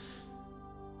it.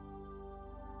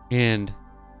 And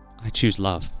I choose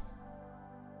love.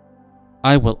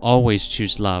 I will always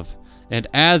choose love. And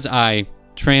as I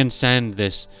transcend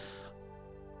this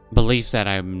belief that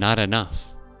I'm not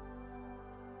enough,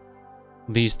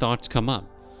 these thoughts come up.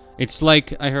 It's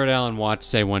like I heard Alan Watts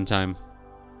say one time,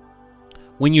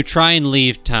 when you try and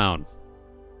leave town,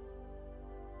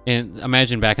 and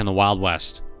imagine back in the Wild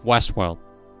West, Westworld,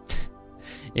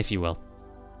 if you will.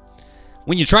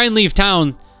 When you try and leave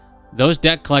town, those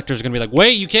debt collectors are going to be like,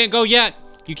 wait, you can't go yet.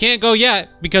 You can't go yet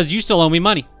because you still owe me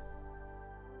money.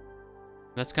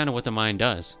 That's kind of what the mind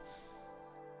does.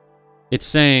 It's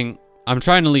saying, I'm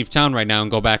trying to leave town right now and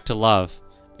go back to love.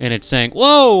 And it's saying,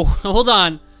 whoa, hold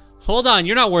on. Hold on,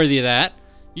 you're not worthy of that.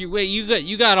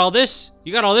 You got all this.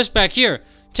 You got all this back here.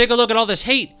 Take a look at all this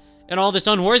hate and all this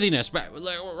unworthiness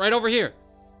right over here.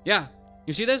 Yeah,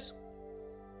 you see this?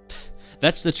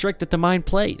 That's the trick that the mind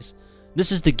plays.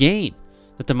 This is the game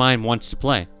that the mind wants to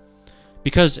play.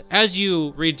 Because as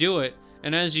you redo it,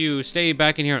 and as you stay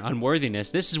back in here in unworthiness,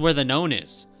 this is where the known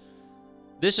is.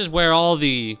 This is where all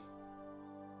the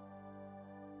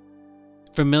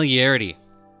familiarity,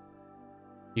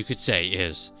 you could say,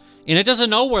 is. And it doesn't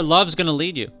know where love's going to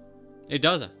lead you. It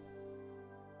doesn't.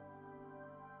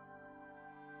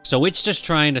 So it's just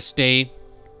trying to stay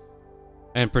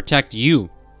and protect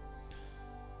you.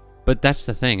 But that's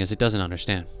the thing, is it doesn't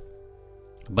understand.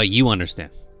 But you understand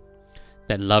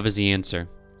that love is the answer.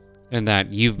 And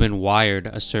that you've been wired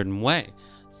a certain way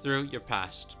through your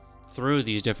past, through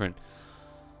these different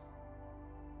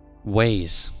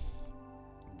ways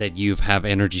that you have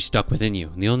energy stuck within you.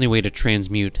 And the only way to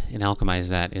transmute and alchemize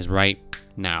that is right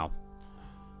now.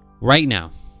 Right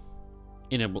now.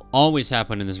 And it will always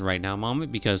happen in this right now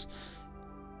moment because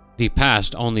the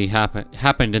past only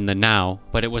happened in the now,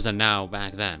 but it was a now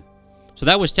back then. So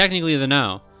that was technically the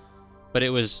now, but it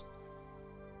was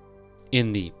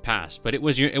in the past, but it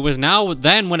was now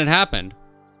then when it happened.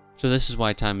 So this is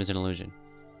why time is an illusion.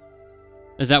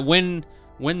 Is that when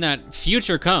that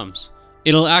future comes,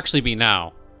 it'll actually be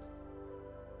now.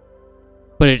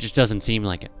 But it just doesn't seem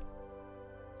like it.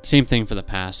 Same thing for the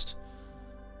past.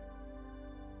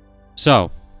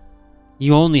 So,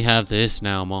 you only have this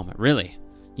now moment. Really,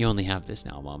 you only have this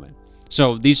now moment.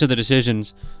 So these are the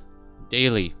decisions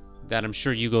daily that I'm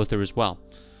sure you go through as well.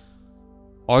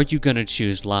 Are you going to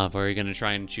choose love, or are you going to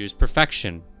try and choose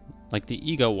perfection like the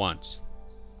ego wants?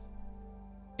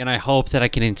 And I hope that I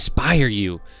can inspire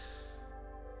you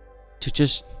to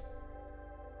just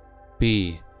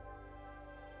be.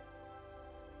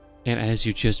 And as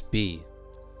you just be,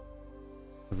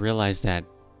 realize that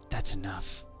that's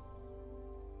enough.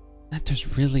 That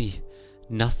there's really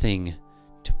nothing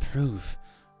to prove.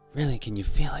 Really, can you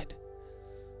feel it?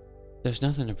 There's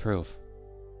nothing to prove.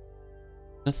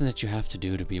 Nothing that you have to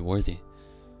do to be worthy.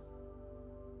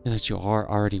 And that you are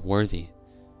already worthy.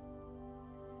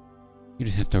 You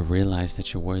just have to realize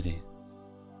that you're worthy.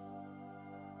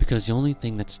 Because the only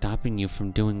thing that's stopping you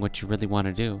from doing what you really want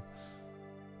to do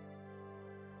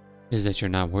is that you're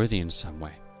not worthy in some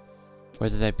way.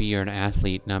 Whether that be you're an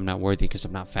athlete and I'm not worthy because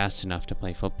I'm not fast enough to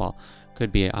play football.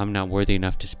 Could be I'm not worthy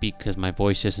enough to speak because my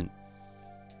voice isn't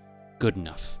good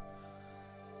enough.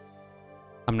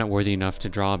 I'm not worthy enough to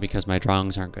draw because my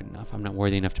drawings aren't good enough. I'm not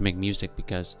worthy enough to make music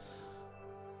because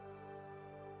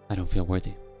I don't feel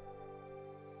worthy.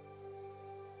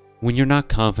 When you're not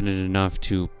confident enough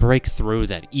to break through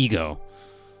that ego,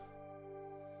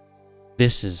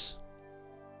 this is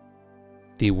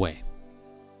the way.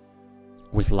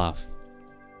 With love.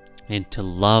 And to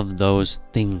love those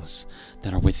things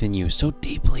that are within you so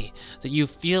deeply that you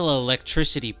feel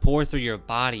electricity pour through your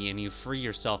body and you free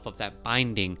yourself of that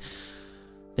binding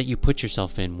that you put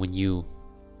yourself in when you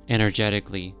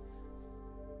energetically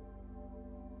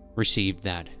received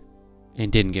that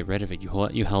and didn't get rid of it.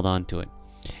 You held on to it.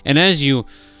 And as you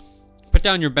put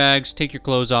down your bags, take your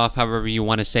clothes off, however you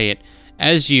want to say it,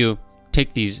 as you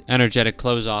take these energetic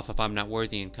clothes off, if I'm not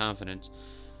worthy and confidence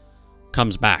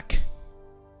comes back,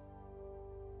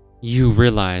 you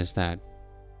realize that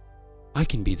I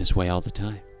can be this way all the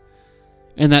time.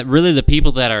 And that really the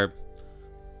people that are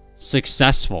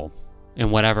successful in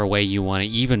whatever way you want to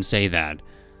even say that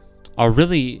are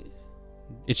really,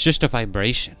 it's just a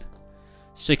vibration.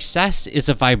 Success is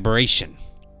a vibration.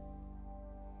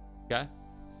 Okay?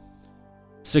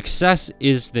 Success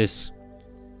is this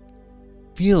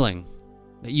feeling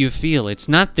that you feel. It's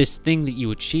not this thing that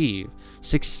you achieve.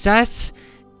 Success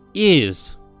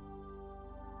is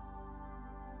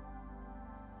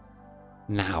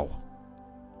now.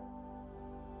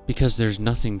 Because there's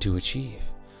nothing to achieve.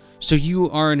 So you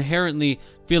are inherently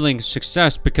feeling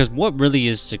success because what really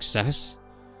is success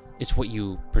is what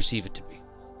you perceive it to be.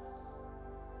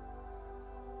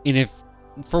 And if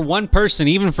for one person,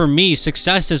 even for me,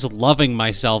 success is loving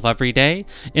myself every day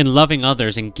and loving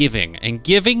others and giving. And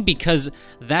giving because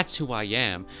that's who I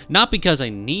am. Not because I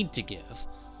need to give.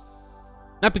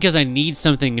 Not because I need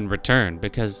something in return.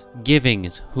 Because giving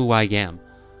is who I am.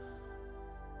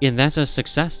 And that's a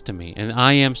success to me. And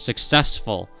I am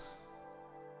successful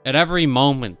at every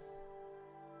moment.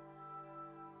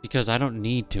 Because I don't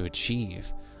need to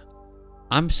achieve.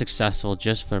 I'm successful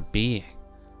just for being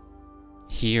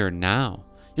here now.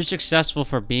 You're successful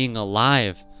for being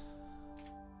alive.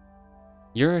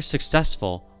 You're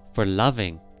successful for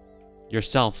loving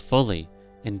yourself fully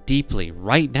and deeply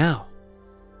right now.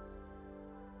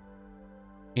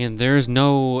 And there's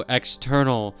no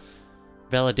external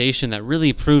validation that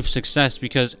really proves success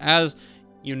because, as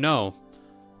you know,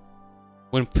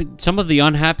 when some of the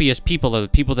unhappiest people are the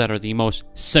people that are the most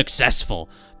successful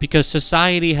because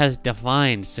society has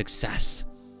defined success.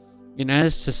 And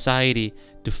as society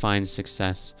defines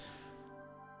success,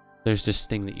 there's this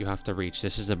thing that you have to reach.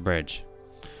 This is a bridge.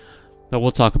 But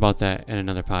we'll talk about that in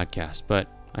another podcast. But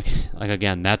like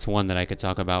again, that's one that I could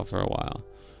talk about for a while.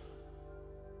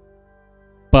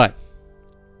 But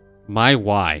my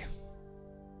why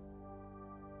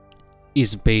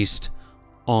is based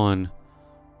on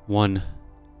one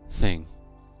thing.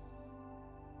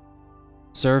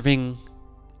 Serving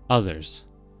others.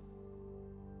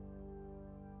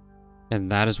 And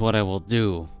that is what I will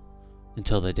do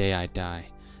until the day I die.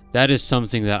 That is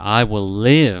something that I will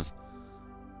live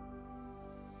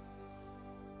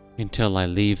until I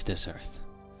leave this earth.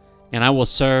 And I will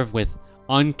serve with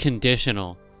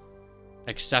unconditional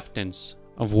acceptance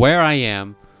of where I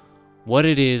am, what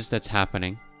it is that's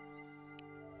happening.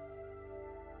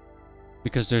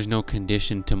 Because there's no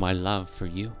condition to my love for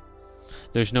you.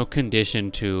 There's no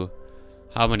condition to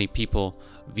how many people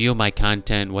view my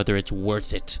content, whether it's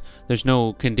worth it. There's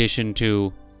no condition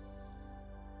to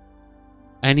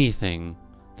anything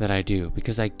that I do.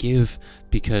 Because I give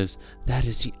because that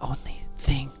is the only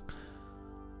thing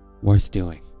worth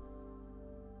doing.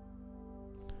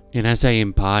 And as I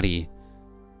embody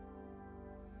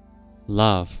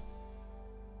love,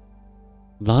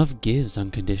 love gives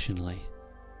unconditionally.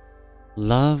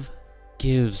 Love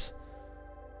gives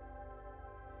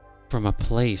from a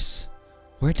place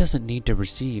where it doesn't need to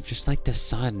receive, just like the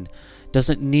sun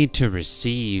doesn't need to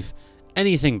receive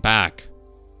anything back.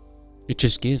 It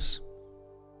just gives.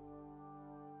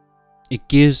 It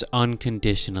gives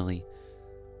unconditionally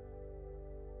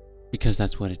because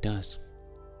that's what it does.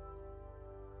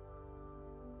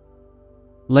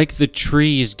 Like the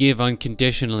trees give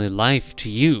unconditionally life to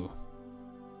you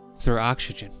through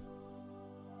oxygen.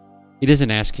 It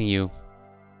isn't asking you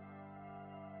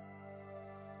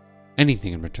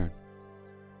anything in return.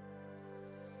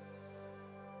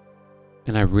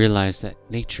 And I realized that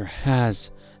nature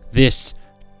has this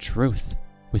truth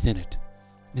within it.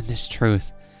 And this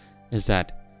truth is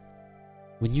that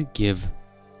when you give,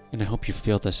 and I hope you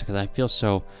feel this, because I feel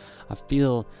so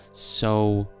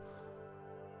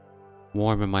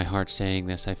warm in my heart saying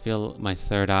this. I feel my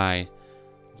third eye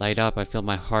light up. I feel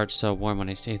my heart so warm when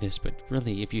I say this, but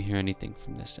really, if you hear anything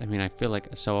from this, I mean, I feel like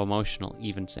so emotional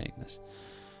even saying this.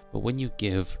 But when you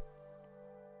give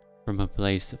from a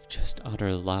place of just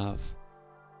utter love,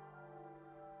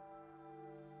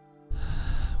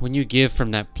 when you give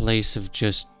from that place of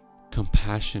just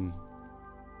compassion,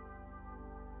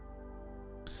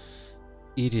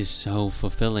 it is so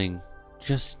fulfilling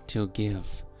just to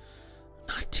give.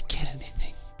 Not to get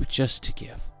anything, but just to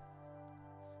give.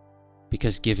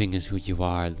 Because giving is who you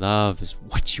are. Love is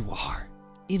what you are.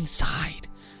 Inside.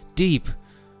 Deep.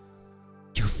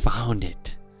 You found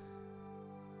it.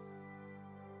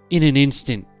 In an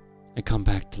instant, I come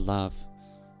back to love.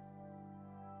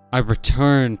 I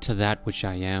return to that which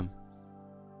I am.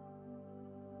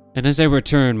 And as I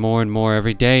return more and more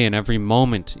every day and every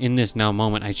moment, in this now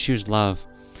moment, I choose love.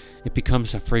 It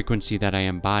becomes a frequency that I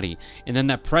embody. And then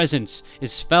that presence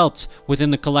is felt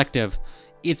within the collective.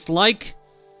 It's like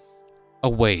a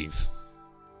wave.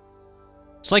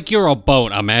 It's like you're a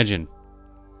boat, imagine.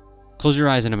 Close your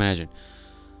eyes and imagine.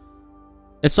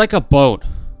 It's like a boat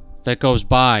that goes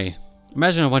by.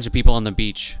 Imagine a bunch of people on the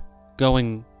beach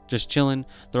going, just chilling.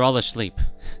 They're all asleep.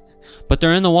 But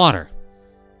they're in the water.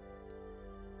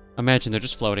 Imagine they're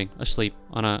just floating, asleep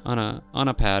on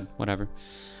a pad, whatever.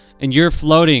 And you're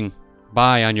floating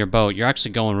by on your boat. You're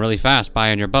actually going really fast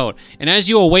by on your boat. And as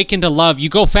you awaken to love, you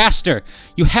go faster.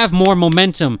 You have more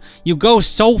momentum. You go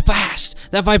so fast.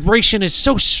 That vibration is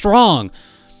so strong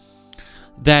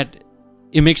that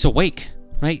it makes a wake,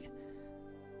 right?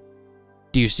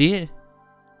 Do you see it?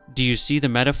 Do you see the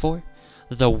metaphor?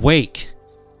 The wake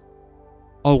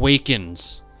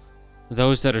awakens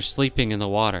those that are sleeping in the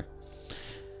water.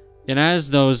 And as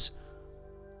those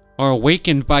are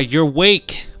awakened by your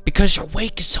wake, because your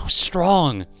wake is so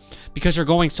strong, because you're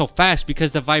going so fast,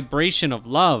 because the vibration of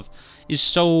love is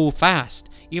so fast.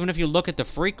 Even if you look at the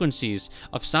frequencies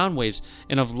of sound waves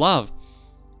and of love,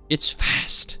 it's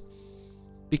fast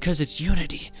because it's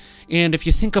unity. And if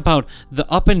you think about the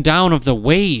up and down of the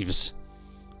waves,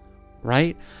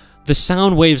 right? The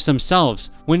sound waves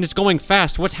themselves, when it's going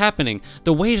fast, what's happening?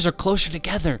 The waves are closer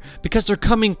together because they're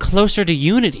coming closer to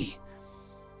unity.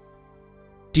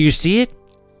 Do you see it?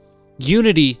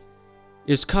 Unity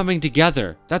is coming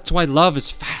together. That's why love is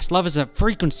fast. Love is that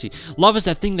frequency. Love is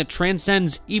that thing that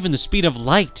transcends even the speed of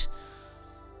light.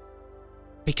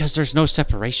 Because there's no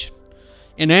separation.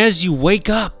 And as you wake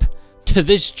up to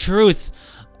this truth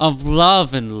of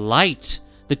love and light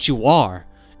that you are,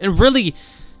 and really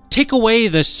take away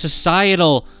the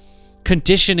societal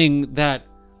conditioning that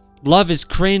love is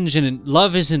cringe and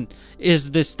love is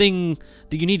this thing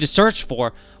that you need to search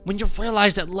for, when you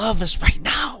realize that love is right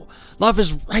now. Love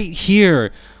is right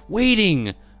here,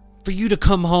 waiting for you to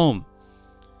come home.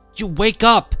 You wake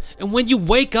up, and when you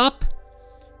wake up,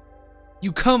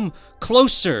 you come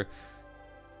closer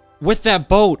with that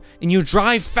boat, and you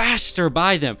drive faster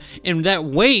by them. And that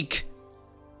wake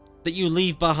that you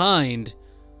leave behind,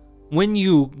 when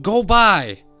you go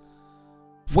by,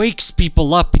 wakes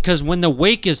people up, because when the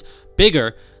wake is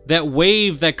bigger, that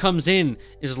wave that comes in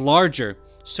is larger,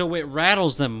 so it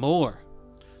rattles them more.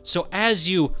 So as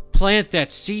you plant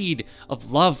that seed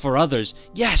of love for others,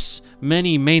 yes,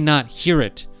 many may not hear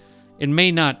it and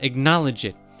may not acknowledge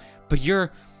it, but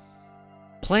you're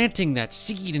planting that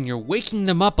seed and you're waking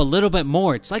them up a little bit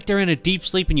more. It's like they're in a deep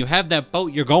sleep and you have that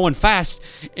boat, you're going fast,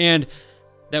 and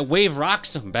that wave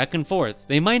rocks them back and forth.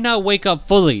 They might not wake up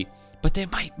fully, but they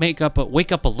might wake up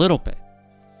a little bit.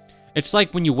 It's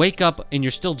like when you wake up and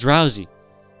you're still drowsy.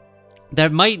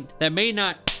 That may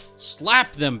not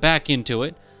slap them back into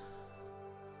it,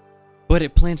 but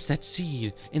it plants that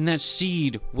seed, and that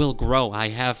seed will grow. I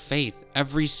have faith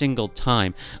every single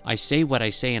time. I say what I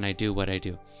say and I do what I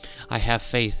do. I have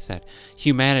faith that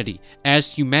humanity,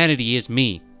 as humanity is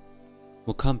me,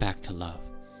 will come back to love.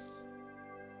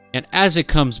 And as it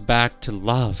comes back to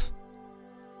love,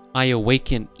 I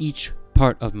awaken each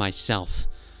part of myself.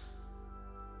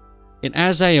 And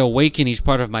as I awaken each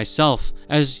part of myself,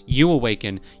 as you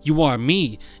awaken, you are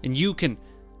me, and you can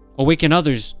awaken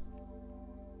others.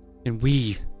 And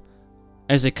we,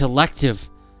 as a collective,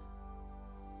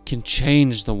 can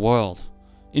change the world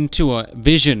into a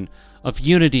vision of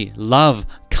unity, love,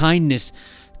 kindness,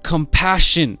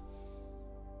 compassion.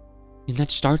 And that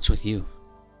starts with you.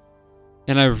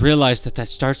 And I realize that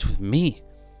starts with me.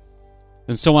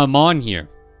 And so I'm on here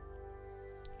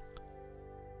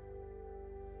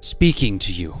speaking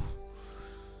to you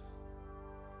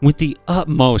with the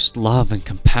utmost love and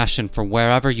compassion for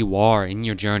wherever you are in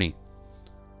your journey.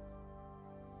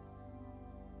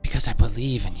 Because I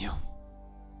believe in you.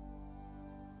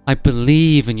 I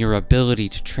believe in your ability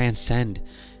to transcend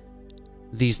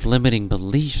these limiting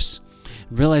beliefs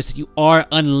and realize that you are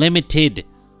unlimited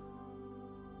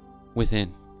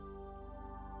within.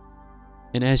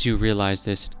 And as you realize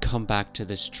this and come back to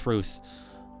this truth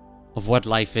of what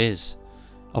life is,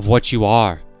 of what you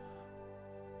are,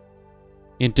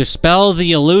 and dispel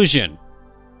the illusion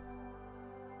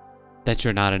that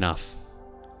you're not enough,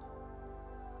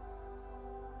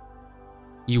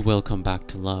 you will come back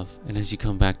to love. And as you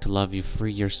come back to love, you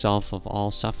free yourself of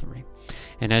all suffering.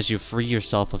 And as you free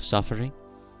yourself of suffering,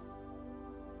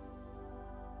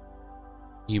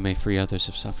 you may free others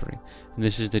of suffering. And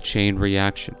this is the chain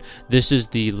reaction. This is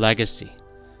the legacy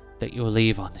that you'll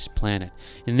leave on this planet.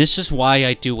 And this is why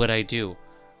I do what I do.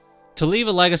 To leave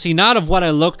a legacy, not of what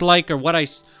I looked like or what I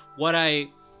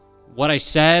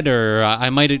said, or I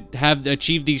might have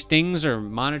achieved these things, or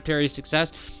monetary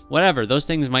success, whatever. Those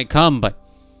things might come, but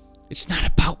it's not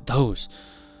about those.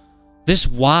 This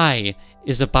why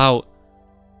is about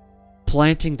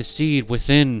planting the seed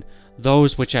within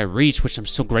those which I reach, which I'm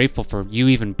so grateful for you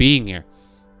even being here.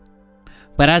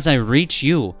 But as I reach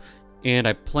you and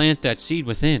I plant that seed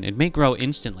within, it may grow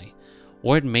instantly,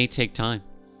 or it may take time.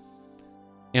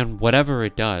 And whatever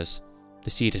it does, the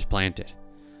seed is planted.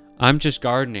 I'm just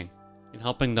gardening and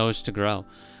helping those to grow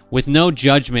with no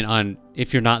judgment on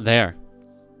if you're not there.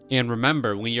 And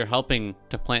remember, when you're helping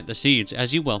to plant the seeds,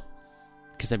 as you will,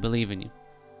 because I believe in you.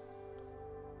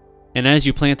 And as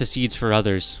you plant the seeds for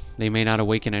others, they may not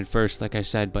awaken at first, like I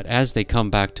said, but as they come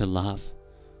back to love,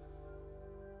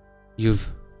 you've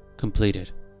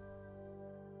completed.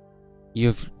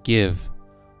 You give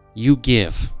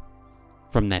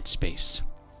from that space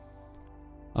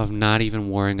of not even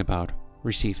worrying about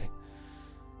receiving.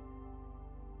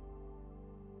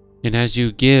 And as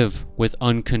you give with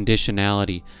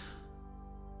unconditionality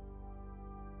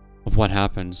of what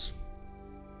happens,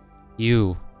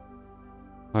 you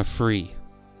are free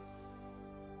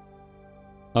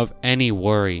of any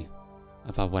worry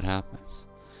about what happens.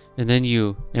 And then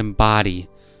you embody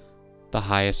the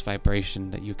highest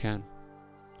vibration that you can.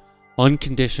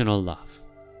 Unconditional love.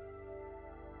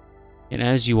 And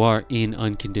as you are in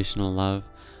unconditional love,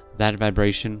 that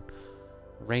vibration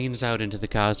rains out into the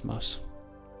cosmos.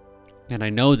 And I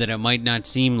know that it might not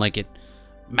seem like it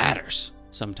matters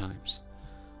sometimes,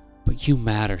 but you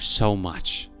matter so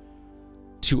much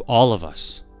to all of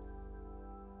us.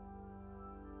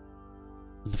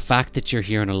 And the fact that you're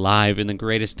here and alive in the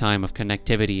greatest time of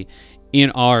connectivity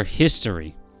in our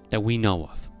history that we know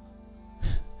of,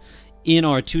 in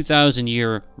our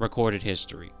 2,000-year recorded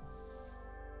history,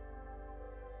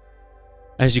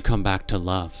 as you come back to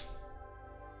love,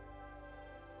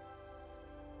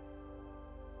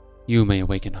 you may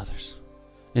awaken others.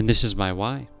 And this is my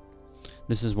why.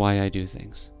 This is why I do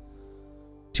things.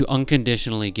 To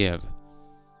unconditionally give.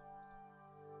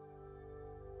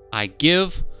 I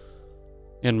give,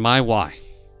 and my why,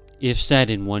 if said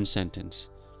in one sentence,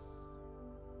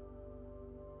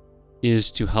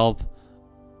 is to help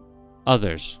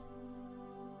others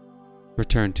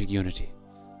return to unity.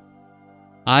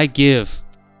 I give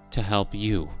to help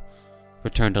you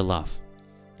return to love.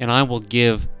 And I will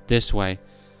give this way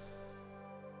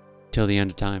till the end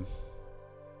of time.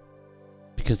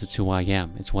 Because it's who I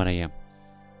am. It's what I am.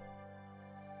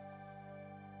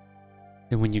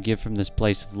 And when you give from this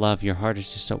place of love, your heart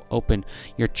is just so open.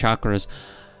 Your chakras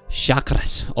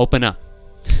open up.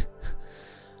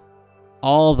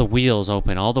 All the wheels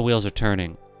open. All the wheels are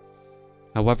turning.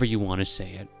 However you want to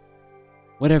say it.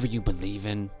 Whatever you believe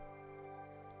in.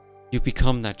 You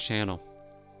become that channel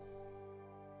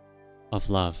of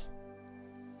love.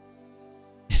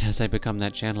 And as I become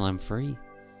that channel, I'm free.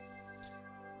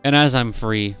 And as I'm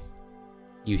free,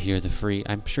 you hear the free.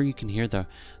 I'm sure you can hear the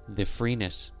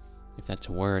freeness, if that's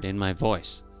a word, in my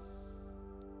voice.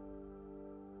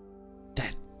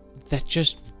 That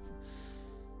just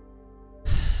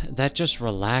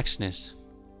relaxedness.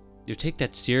 You take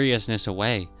that seriousness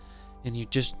away, and you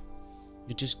just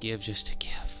give just to give.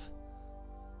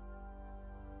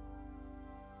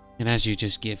 And as you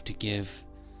just give to give,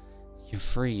 you're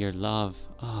free, you're love.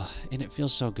 Oh, and it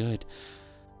feels so good.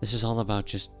 This is all about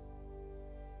just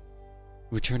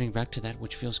returning back to that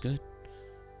which feels good.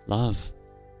 Love,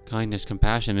 kindness,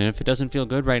 compassion. And if it doesn't feel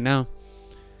good right now,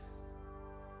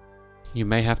 you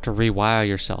may have to rewire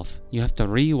yourself. You have to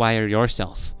rewire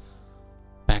yourself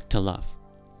back to love.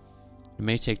 It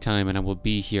may take time, and I will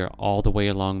be here all the way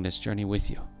along this journey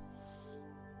with you.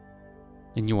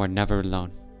 And you are never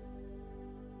alone.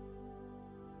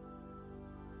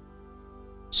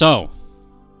 So,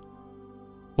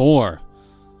 for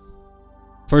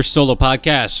first solo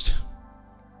podcast,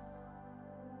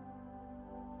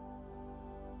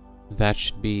 that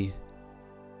should be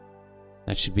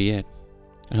it.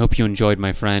 I hope you enjoyed,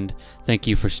 my friend. Thank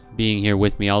you for being here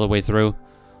with me all the way through.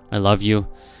 I love you.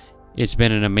 It's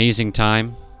been an amazing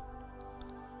time.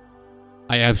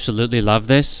 I absolutely love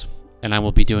this, and I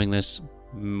will be doing this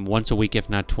once a week, if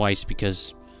not twice,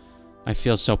 because I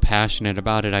feel so passionate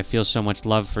about it. I feel so much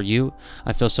love for you.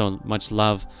 I feel so much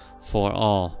love for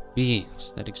all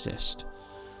beings that exist.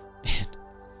 And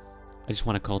I just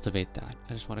want to cultivate that.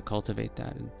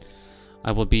 And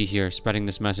I will be here spreading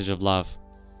this message of love.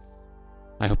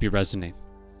 I hope you resonate.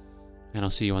 And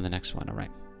I'll see you on the next one,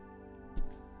 alright?